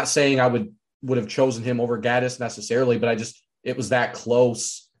 Not saying I would have chosen him over Gattis necessarily, but it was that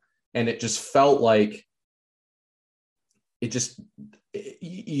close, and it just felt like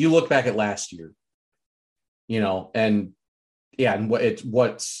you look back at last year, and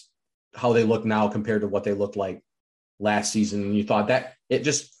what's how they look now compared to what they looked like last season. And you thought that it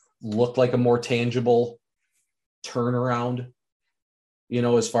just looked like a more tangible turnaround,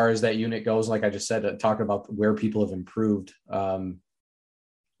 as far as that unit goes. Like I just said, talking about where people have improved.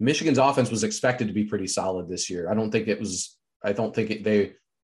 Michigan's offense was expected to be pretty solid this year. I think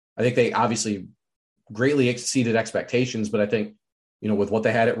they obviously greatly exceeded expectations, but I think, with what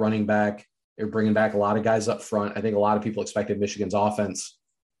they had at running back, they're bringing back a lot of guys up front. I think a lot of people expected Michigan's offense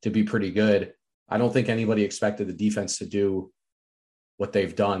to be pretty good. I don't think anybody expected the defense to do what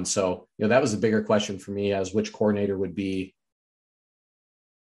they've done. So, that was a bigger question for me, as which coordinator would be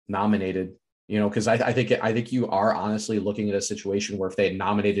nominated, because I think you are honestly looking at a situation where if they had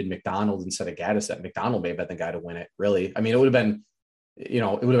nominated McDonald instead of Gattis, that McDonald may have been the guy to win it, really. It would have been,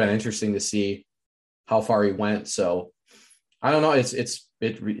 interesting to see how far he went. So I don't know.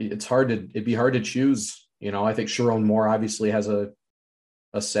 It'd be hard to choose. I think Sharon Moore obviously has a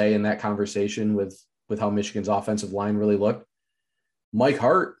say in that conversation with how Michigan's offensive line really looked. Mike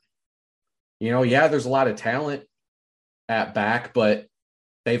Hart, there's a lot of talent at back, but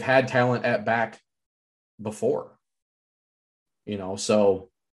they've had talent at back before, so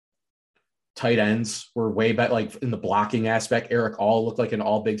tight ends were way better, like in the blocking aspect. Eric All looked like an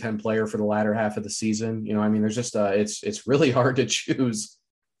all Big Ten player for the latter half of the season. There's just it's really hard to choose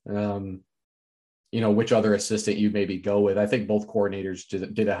Which other assistant you maybe go with. I think both coordinators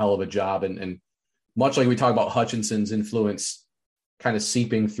did a hell of a job. And much like we talk about Hutchinson's influence kind of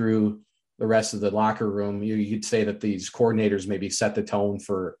seeping through the rest of the locker room, you could say that these coordinators maybe set the tone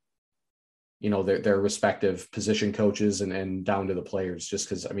for, their respective position coaches and down to the players, just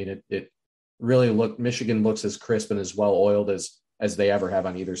because, it really Michigan looks as crisp and as well oiled as they ever have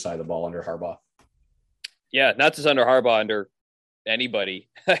on either side of the ball under Harbaugh. Yeah, not just under Harbaugh, under anybody.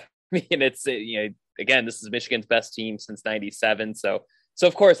 It's, again, this is Michigan's best team since 97. So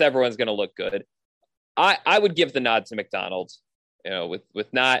of course everyone's going to look good. I would give the nod to McDonald,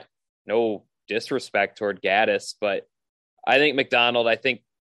 with no disrespect toward Gattis, but I think McDonald,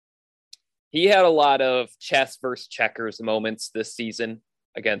 he had a lot of chess versus checkers moments this season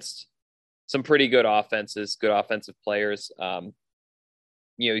against some pretty good offenses, good offensive players.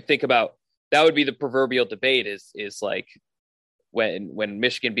 You think about, that would be the proverbial debate is like when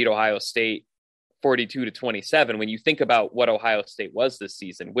Michigan beat Ohio State 42-27, when you think about what Ohio State was this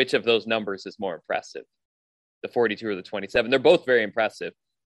season, which of those numbers is more impressive, the 42 or the 27? They're both very impressive,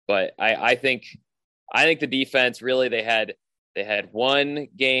 but I think the defense really, they had one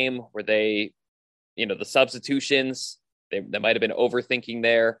game where they, the substitutions, they might have been overthinking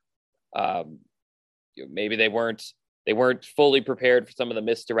there. Maybe they weren't fully prepared for some of the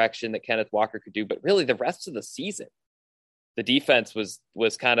misdirection that Kenneth Walker could do, but really the rest of the season, the defense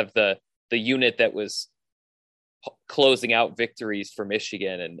was kind of the unit that was closing out victories for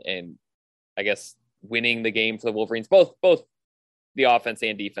Michigan and I guess winning the game for the Wolverines. Both the offense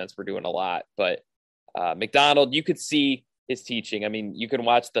and defense were doing a lot, but McDonald, you could see his teaching. You can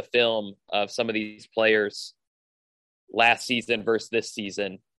watch the film of some of these players last season versus this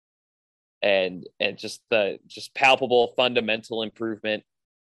season, and just palpable fundamental improvement,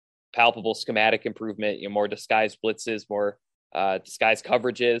 palpable schematic improvement, more disguised blitzes, more disguised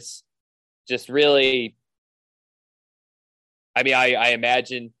coverages. Just really, I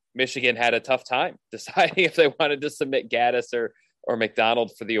imagine Michigan had a tough time deciding if they wanted to submit Gattis or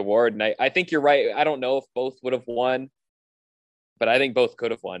McDonald for the award. And I think you're right. I don't know if both would have won, but I think both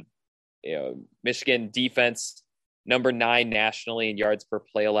could have won. Michigan defense, number 9 nationally in yards per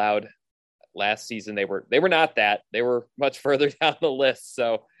play allowed. Last season, they were not that. They were much further down the list.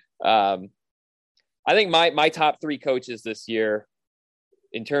 So I think my top 3 coaches this year,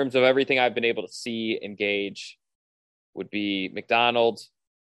 in terms of everything I've been able to see and gauge, would be McDonald,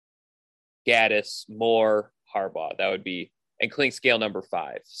 Gattis, Moore, Harbaugh. That would be, and Clinkscale number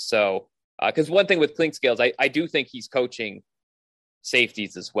 5. So because one thing with Clinkscale is I do think he's coaching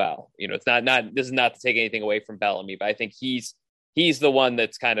safeties as well. It's not this is not to take anything away from Bellamy, but I think he's the one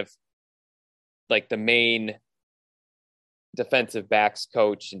that's kind of like the main defensive backs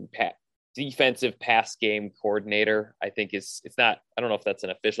coach and defensive pass game coordinator. I think it's not, I don't know if that's an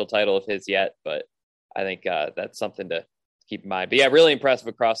official title of his yet, but I think that's something to keep in mind. But yeah, really impressive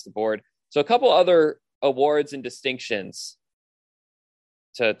across the board. So a couple other awards and distinctions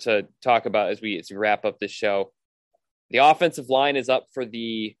to talk about as we wrap up this show. The offensive line is up for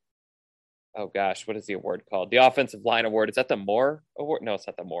the, oh gosh, what is the award called? The Offensive Line Award. Is that the Moore Award? No, it's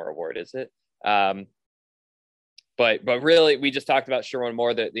not the Moore Award, is it? But really, we just talked about Sherwin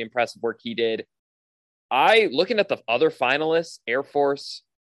Moore, the impressive work he did. Looking at the other finalists, Air Force,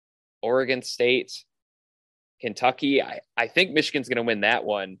 Oregon State, Kentucky, I think Michigan's going to win that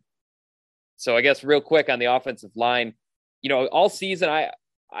one. So I guess real quick on the offensive line, all season,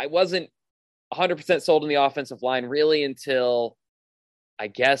 I wasn't 100% sold on the offensive line really until I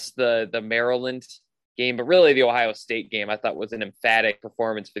guess the Maryland game, but really the Ohio State game I thought was an emphatic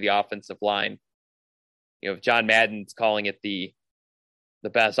performance for the offensive line. John Madden's calling it the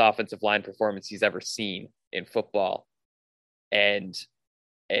best offensive line performance he's ever seen in football. And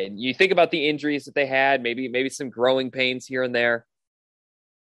you think about the injuries that they had, maybe some growing pains here and there,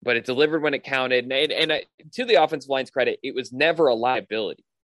 but it delivered when it counted. And to the offensive line's credit, it was never a liability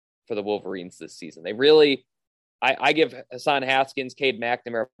for the Wolverines this season. They really, I give Hassan Haskins, Cade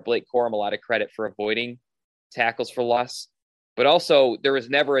McNamara, Blake Corum a lot of credit for avoiding tackles for loss. But also, there was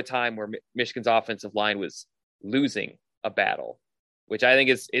never a time where Michigan's offensive line was losing a battle, which I think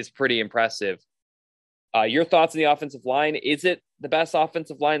is pretty impressive. Your thoughts on the offensive line? Is it the best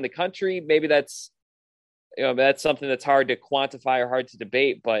offensive line in the country? Maybe that's something that's hard to quantify or hard to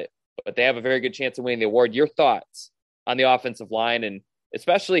debate, but they have a very good chance of winning the award. Your thoughts on the offensive line, and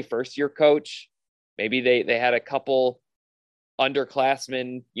especially first-year coach? Maybe they had a couple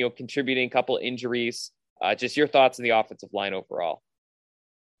underclassmen, contributing, a couple injuries. Just your thoughts on the offensive line overall.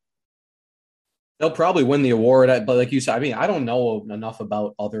 They'll probably win the award, but like you said, I don't know enough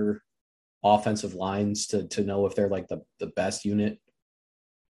about other offensive lines to know if they're like the best unit.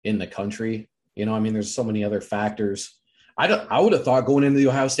 in the country. You know, I mean, there's so many other factors. I would have thought going into the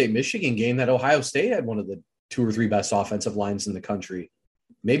Ohio State-Michigan game that Ohio State had one of the 2 or 3 best offensive lines in the country.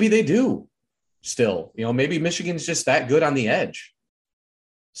 Maybe they do still. You know, maybe Michigan's just that good on the edge.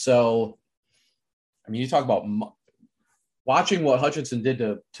 So, I mean, you talk about watching what Hutchinson did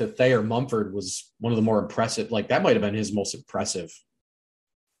to Thayer Mumford was one of the more impressive. Like, that might have been his most impressive.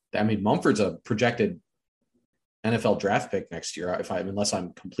 I mean, Mumford's a projected NFL draft pick next year, unless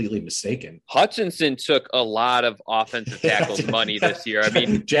I'm completely mistaken. Hutchinson took a lot of offensive tackles money this year. I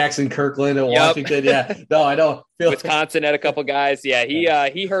mean, Jackson Kirkland at Washington. Yeah, no, I don't. Wisconsin had a couple guys. Yeah,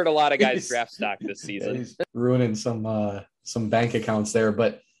 he hurt a lot of guys' draft stock this season. Yeah, he's ruining some bank accounts there,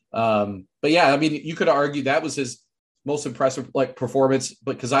 but yeah, I mean, you could argue that was his most impressive performance,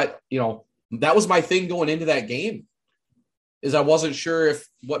 but because that was my thing going into that game. Is I wasn't sure if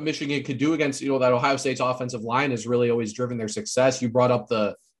what Michigan could do against, that Ohio State's offensive line has really always driven their success. You brought up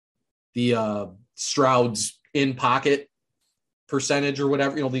the Stroud's in pocket percentage or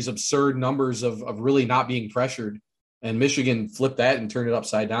whatever, these absurd numbers of really not being pressured, and Michigan flipped that and turned it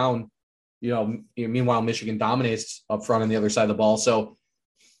upside down. Meanwhile, Michigan dominates up front on the other side of the ball. So,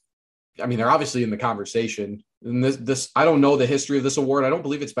 I mean, they're obviously in the conversation. And this I don't know the history of this award. I don't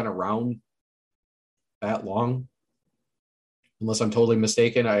believe it's been around that long. Unless I'm totally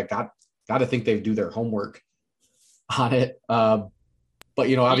mistaken. I got to think they do their homework on it. But,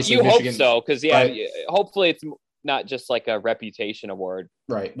 obviously you Michigan. Hope so, because, hopefully it's not just like a reputation award.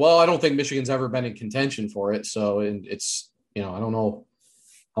 Right. Well, I don't think Michigan's ever been in contention for it. So, and it's, I don't know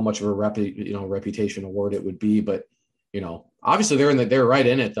how much of a reputation award it would be. But, obviously they're right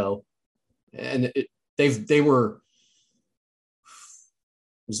in it, though. And was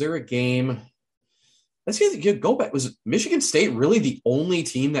there a game – let's go back. Was Michigan State really the only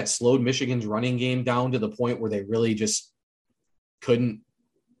team that slowed Michigan's running game down to the point where they really just couldn't,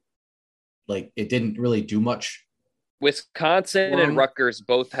 it didn't really do much? Wisconsin and Rutgers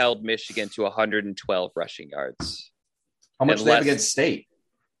both held Michigan to 112 rushing yards. How much did they have against State?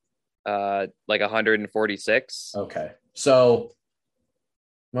 146. Okay. So,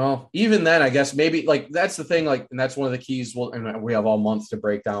 well, even then, I guess maybe that's the thing, and that's one of the keys. Well, and we have all month to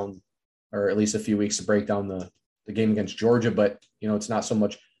break down, or at least a few weeks to break down the game against Georgia. But, it's not so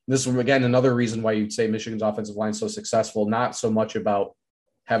much. This is, again, another reason why you'd say Michigan's offensive line is so successful, not so much about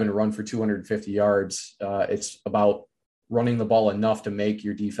having to run for 250 yards. It's about running the ball enough to make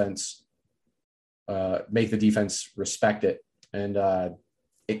your defense, make the defense respect it. And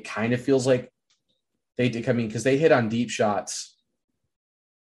it kind of feels like they did, because they hit on deep shots.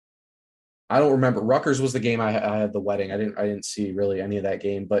 I don't remember. Rutgers was the game I had the wedding. I didn't see really any of that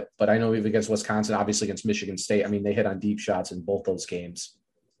game, but I know even against Wisconsin, obviously against Michigan State, I mean, they hit on deep shots in both those games.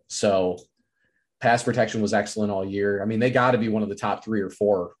 So pass protection was excellent all year. I mean, they got to be one of the top 3 or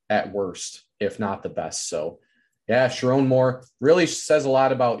 4 at worst, if not the best. So yeah, Sharon Moore really says a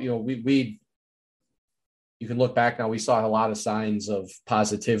lot about, you can look back now, we saw a lot of signs of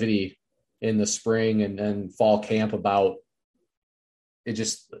positivity in the spring and fall camp about it,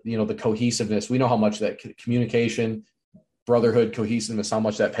 just, the cohesiveness. We know how much that communication, brotherhood, cohesiveness, how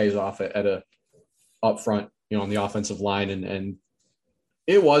much that pays off at a up front, on the offensive line. And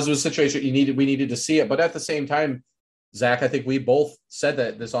it was a situation we needed to see it. But at the same time, Zach, I think we both said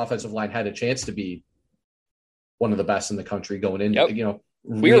that this offensive line had a chance to be one of the best in the country going in. Yep.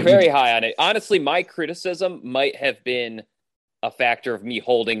 We were very high on it. Honestly, my criticism might have been a factor of me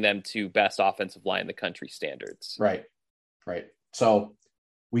holding them to best offensive line in the country standards. Right. So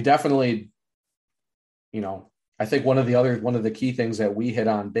we definitely, I think one of the key things that we hit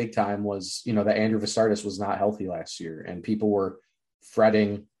on big time was, that Andrew Vistardis was not healthy last year, and people were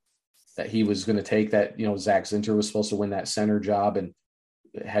fretting that he was going to take that, Zach Zinter was supposed to win that center job and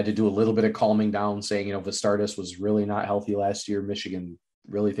had to do a little bit of calming down, saying, Vistardis was really not healthy last year. Michigan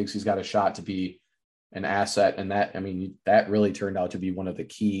really thinks he's got a shot to be an asset. And that really turned out to be one of the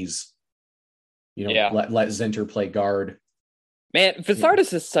keys, let Zinter play guard. Man,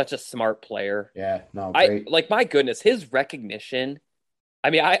 Vistardis is such a smart player. Yeah, no, great. My goodness, his recognition. I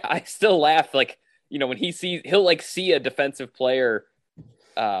mean, I still laugh, when he'll see a defensive player.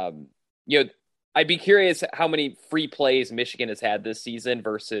 I'd be curious how many free plays Michigan has had this season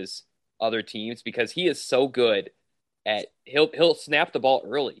versus other teams, because he is so good at he'll snap the ball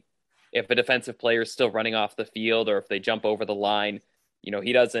early if a defensive player is still running off the field, or if they jump over the line.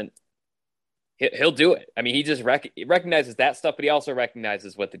 He doesn't. He'll do it. I mean, he just recognizes that stuff, but he also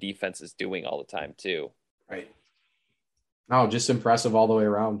recognizes what the defense is doing all the time too. Right. No, just impressive all the way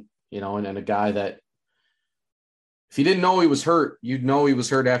around, and a guy that if you didn't know he was hurt, you'd know he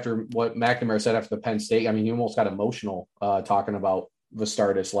was hurt after what McNamara said after the Penn State. I mean, he almost got emotional talking about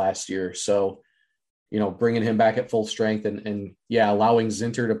Vistardis last year. So, bringing him back at full strength and allowing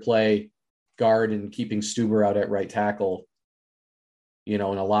Zinter to play guard and keeping Stuber out at right tackle, in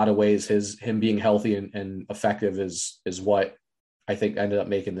a lot of ways, him being healthy and effective is what I think ended up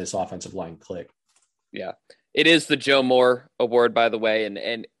making this offensive line click. Yeah. It is the Joe Moore Award, by the way.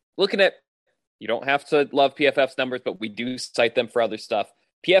 And looking at, you don't have to love PFF's numbers, but we do cite them for other stuff.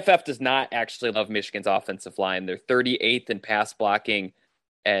 PFF does not actually love Michigan's offensive line. They're 38th in pass blocking,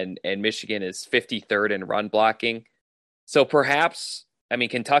 and Michigan is 53rd in run blocking. So perhaps,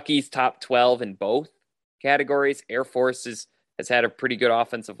 Kentucky's top 12 in both categories. Air Force has had a pretty good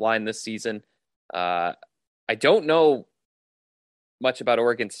offensive line this season. I don't know much about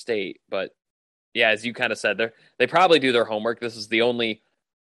Oregon State, but yeah, as you kind of said, they probably do their homework. This is the only,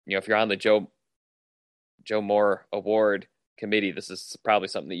 if you're on the Joe Moore Award committee, this is probably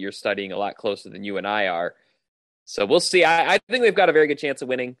something that you're studying a lot closer than you and I are. So we'll see. I think they've got a very good chance of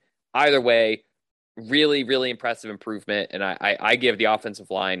winning. Either way, really, really impressive improvement. And I give the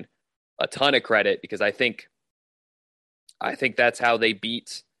offensive line a ton of credit because I think that's how they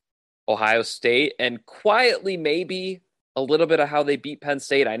beat Ohio State, and quietly maybe a little bit of how they beat Penn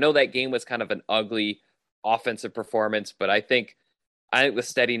State. I know that game was kind of an ugly offensive performance, but I think the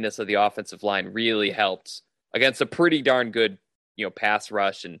steadiness of the offensive line really helped against a pretty darn good, pass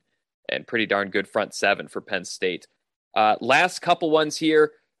rush and pretty darn good front seven for Penn State. Last couple ones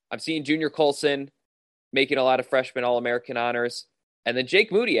here. I'm seeing Junior Colson making a lot of freshman All-American honors. And then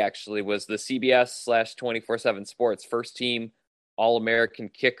Jake Moody actually was the CBS/247 Sports first team All-American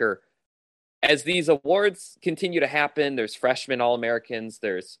kicker. As these awards continue to happen, there's freshman All-Americans,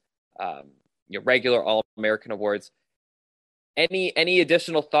 there's regular All-American awards. Any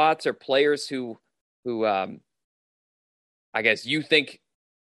additional thoughts or players who I guess you think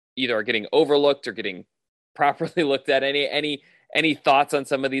either are getting overlooked or getting properly looked at? Any thoughts on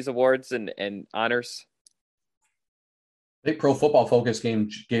some of these awards and honors? I think Pro Football Focus gave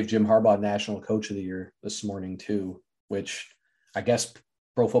Jim Harbaugh National Coach of the Year this morning too, which I guess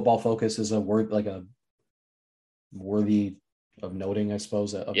Pro Football Focus is a word like a worthy of noting, I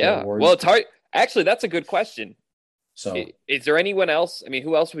suppose. Of the awards. Well, it's hard. Actually, that's a good question. So, is there anyone else?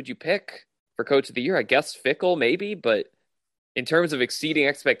 Who else would you pick for Coach of the Year? I guess Fickle, maybe, but in terms of exceeding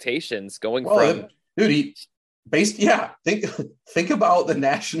expectations, think about the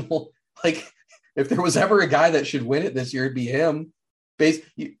national. Like, if there was ever a guy that should win it this year, it'd be him.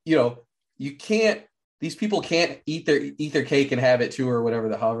 You can't. These people can't eat their cake and have it too, or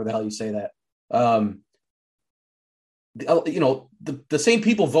however the hell you say that. The same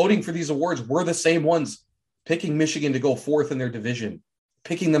people voting for these awards were the same ones picking Michigan to go fourth in their division,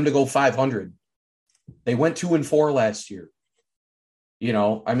 picking them to go 500. They went 2-4 last year.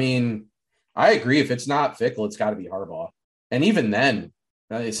 I agree. If it's not Fickle, it's got to be Harbaugh. And even then,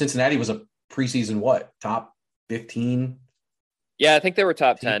 Cincinnati was a preseason top 15. Yeah, I think they were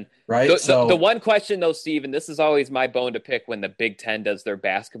top 10. Right. The one question, though, Steve, and this is always my bone to pick when the Big Ten does their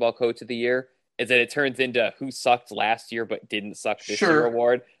basketball Coach of the Year, is that it turns into who sucked last year but didn't suck this year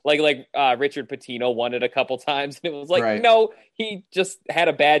award. Like Richard Pitino won it a couple times, and it was like, No, he just had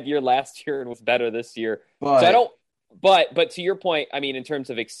a bad year last year and was better this year. But to your point, in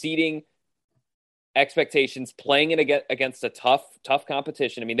terms of exceeding expectations, playing it against a tough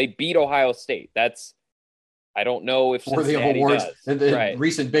competition. They beat Ohio State. I don't know if worthy of awards in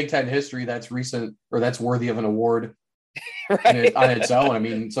recent Big Ten history. That's recent, or that's worthy of an award right. on its own.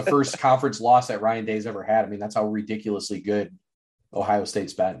 It's the first conference loss that Ryan Day's ever had. that's how ridiculously good Ohio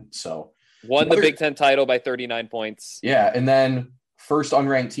State's been. So won the Big Ten title by 39 points. Yeah, and then first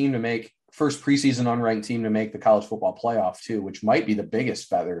preseason unranked team to make the college football playoff too, which might be the biggest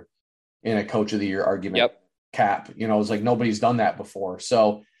feather in a Coach of the Year argument. Cap. It's like nobody's done that before.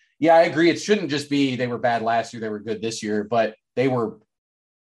 So. Yeah, I agree. It shouldn't just be they were bad last year, they were good this year, but they were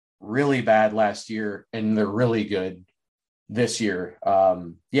really bad last year and they're really good this year.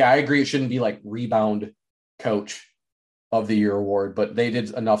 I agree. It shouldn't be like rebound Coach of the Year award, but they did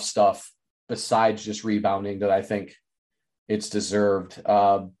enough stuff besides just rebounding that I think it's deserved.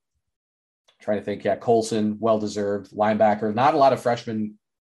 Trying to think. Yeah, Colson, well-deserved. Linebacker. Not a lot of freshmen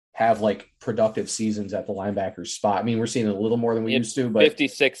have productive seasons at the linebacker spot. We're seeing a little more than we used to, but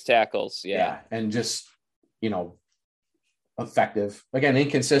 56 tackles. Yeah. And just, effective, again,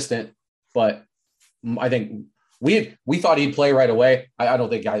 inconsistent, but I think we thought he'd play right away. I don't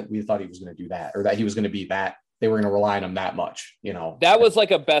think we thought he was going to do that, or that he was going to be that. They were going to rely on him that much, That was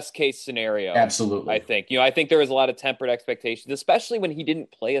like a best case scenario. Absolutely. I think, I think there was a lot of tempered expectations, especially when he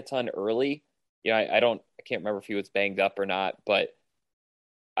didn't play a ton early. I can't remember if he was banged up or not, but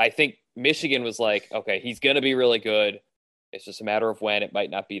I think Michigan was like, okay, he's going to be really good. It's just a matter of when. It might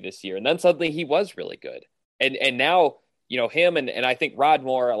not be this year. And then suddenly he was really good. And now, him and I think Rod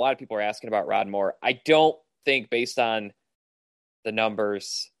Moore, a lot of people are asking about Rod Moore. I don't think, based on the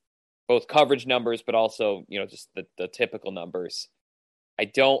numbers, both coverage numbers, but also, just the typical numbers, I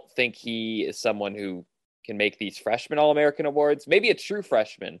don't think he is someone who can make these freshman All-American awards. Maybe a true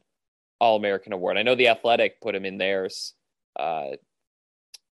freshman All-American award. I know The Athletic put him in theirs. And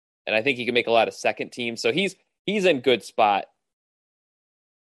I think he can make a lot of second team. So he's in good spot.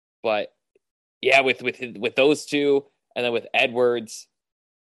 But yeah, with those two, and then with Edwards,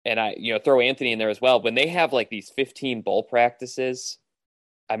 and I throw Anthony in there as well. When they have like these 15 bowl practices,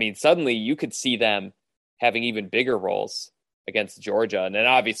 I mean, suddenly you could see them having even bigger roles against Georgia, and then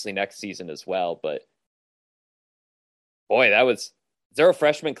obviously next season as well. But boy, is there a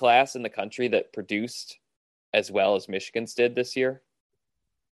freshman class in the country that produced as well as Michigan's did this year?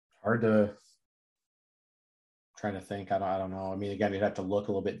 Hard to trying to think. I don't know. I mean, again, you'd have to look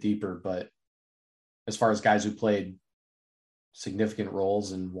a little bit deeper, but as far as guys who played significant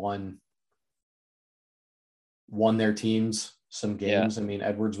roles and won their teams some games. Yeah. I mean,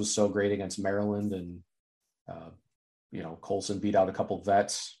 Edwards was so great against Maryland, and Colson beat out a couple of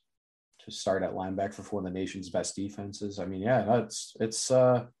vets to start at linebacker for one of the nation's best defenses. I mean, yeah, it's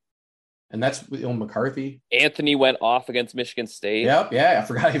and that's McCarthy. Anthony went off against Michigan State. Yep. Yeah.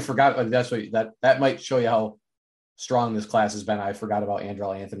 I forgot. That's what that might show you how strong this class has been. I forgot about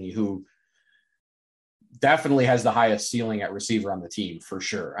Andrell Anthony, who definitely has the highest ceiling at receiver on the team for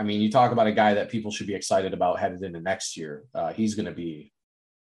sure. I mean, you talk about a guy that people should be excited about headed into next year. He's going to be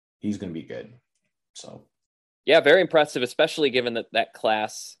good. So, yeah, very impressive, especially given that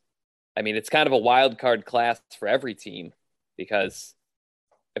class. I mean, it's kind of a wild card class for every team because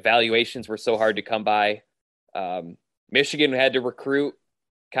evaluations were so hard to come by. Michigan had to recruit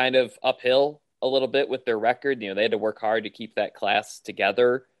kind of uphill a little bit with their record. They had to work hard to keep that class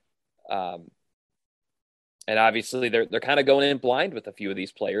together. And obviously they're kind of going in blind with a few of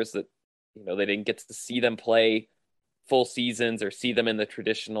these players that, they didn't get to see them play full seasons or see them in the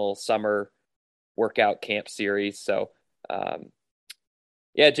traditional summer workout camp series. So,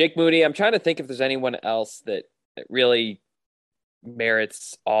 Jake Moody, I'm trying to think if there's anyone else that really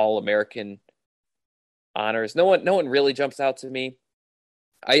merits All-American honors. No one really jumps out to me.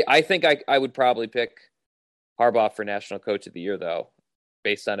 I think I would probably pick Harbaugh for National Coach of the Year, though,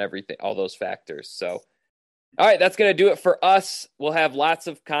 based on everything, all those factors. So, all right, that's going to do it for us. We'll have lots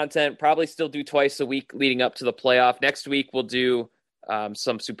of content, probably still do twice a week leading up to the playoff. Next week, we'll do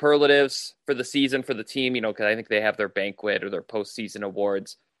some superlatives for the season for the team, because I think they have their banquet or their postseason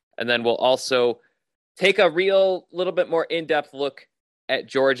awards. And then we'll also take a little bit more in-depth look at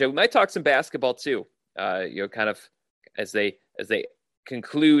Georgia. We might talk some basketball too, kind of as they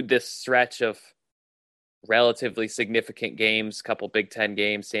conclude this stretch of relatively significant games, couple Big Ten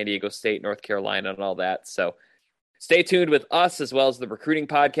games, San Diego State, North Carolina, and all that. So stay tuned with us as well as the recruiting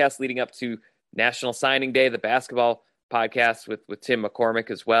podcast leading up to National Signing Day, the basketball podcast with Tim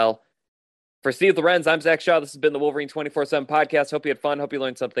McCormick as well. For Steve Lorenz, I'm Zach Shaw. This has been the Wolverine 24/7 podcast. Hope you had fun. Hope you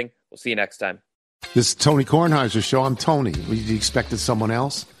learned something. We'll see you next time. This is Tony Kornheiser's show. I'm Tony. You expected someone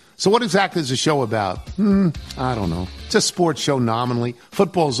else? So what exactly is the show about? I don't know. It's a sports show nominally.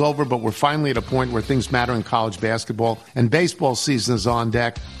 Football's over, but we're finally at a point where things matter in college basketball, and baseball season is on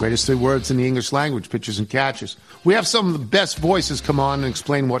deck. Greatest three words in the English language, pitchers and catchers. We have some of the best voices come on and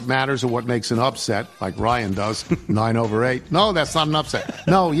explain what matters or what makes an upset, like Ryan does, 9/8. No, that's not an upset.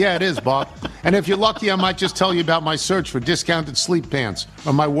 No, yeah, it is, Bob. And if you're lucky, I might just tell you about my search for discounted sleep pants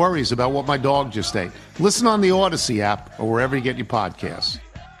or my worries about what my dog just ate. Listen on the Odyssey app or wherever you get your podcasts.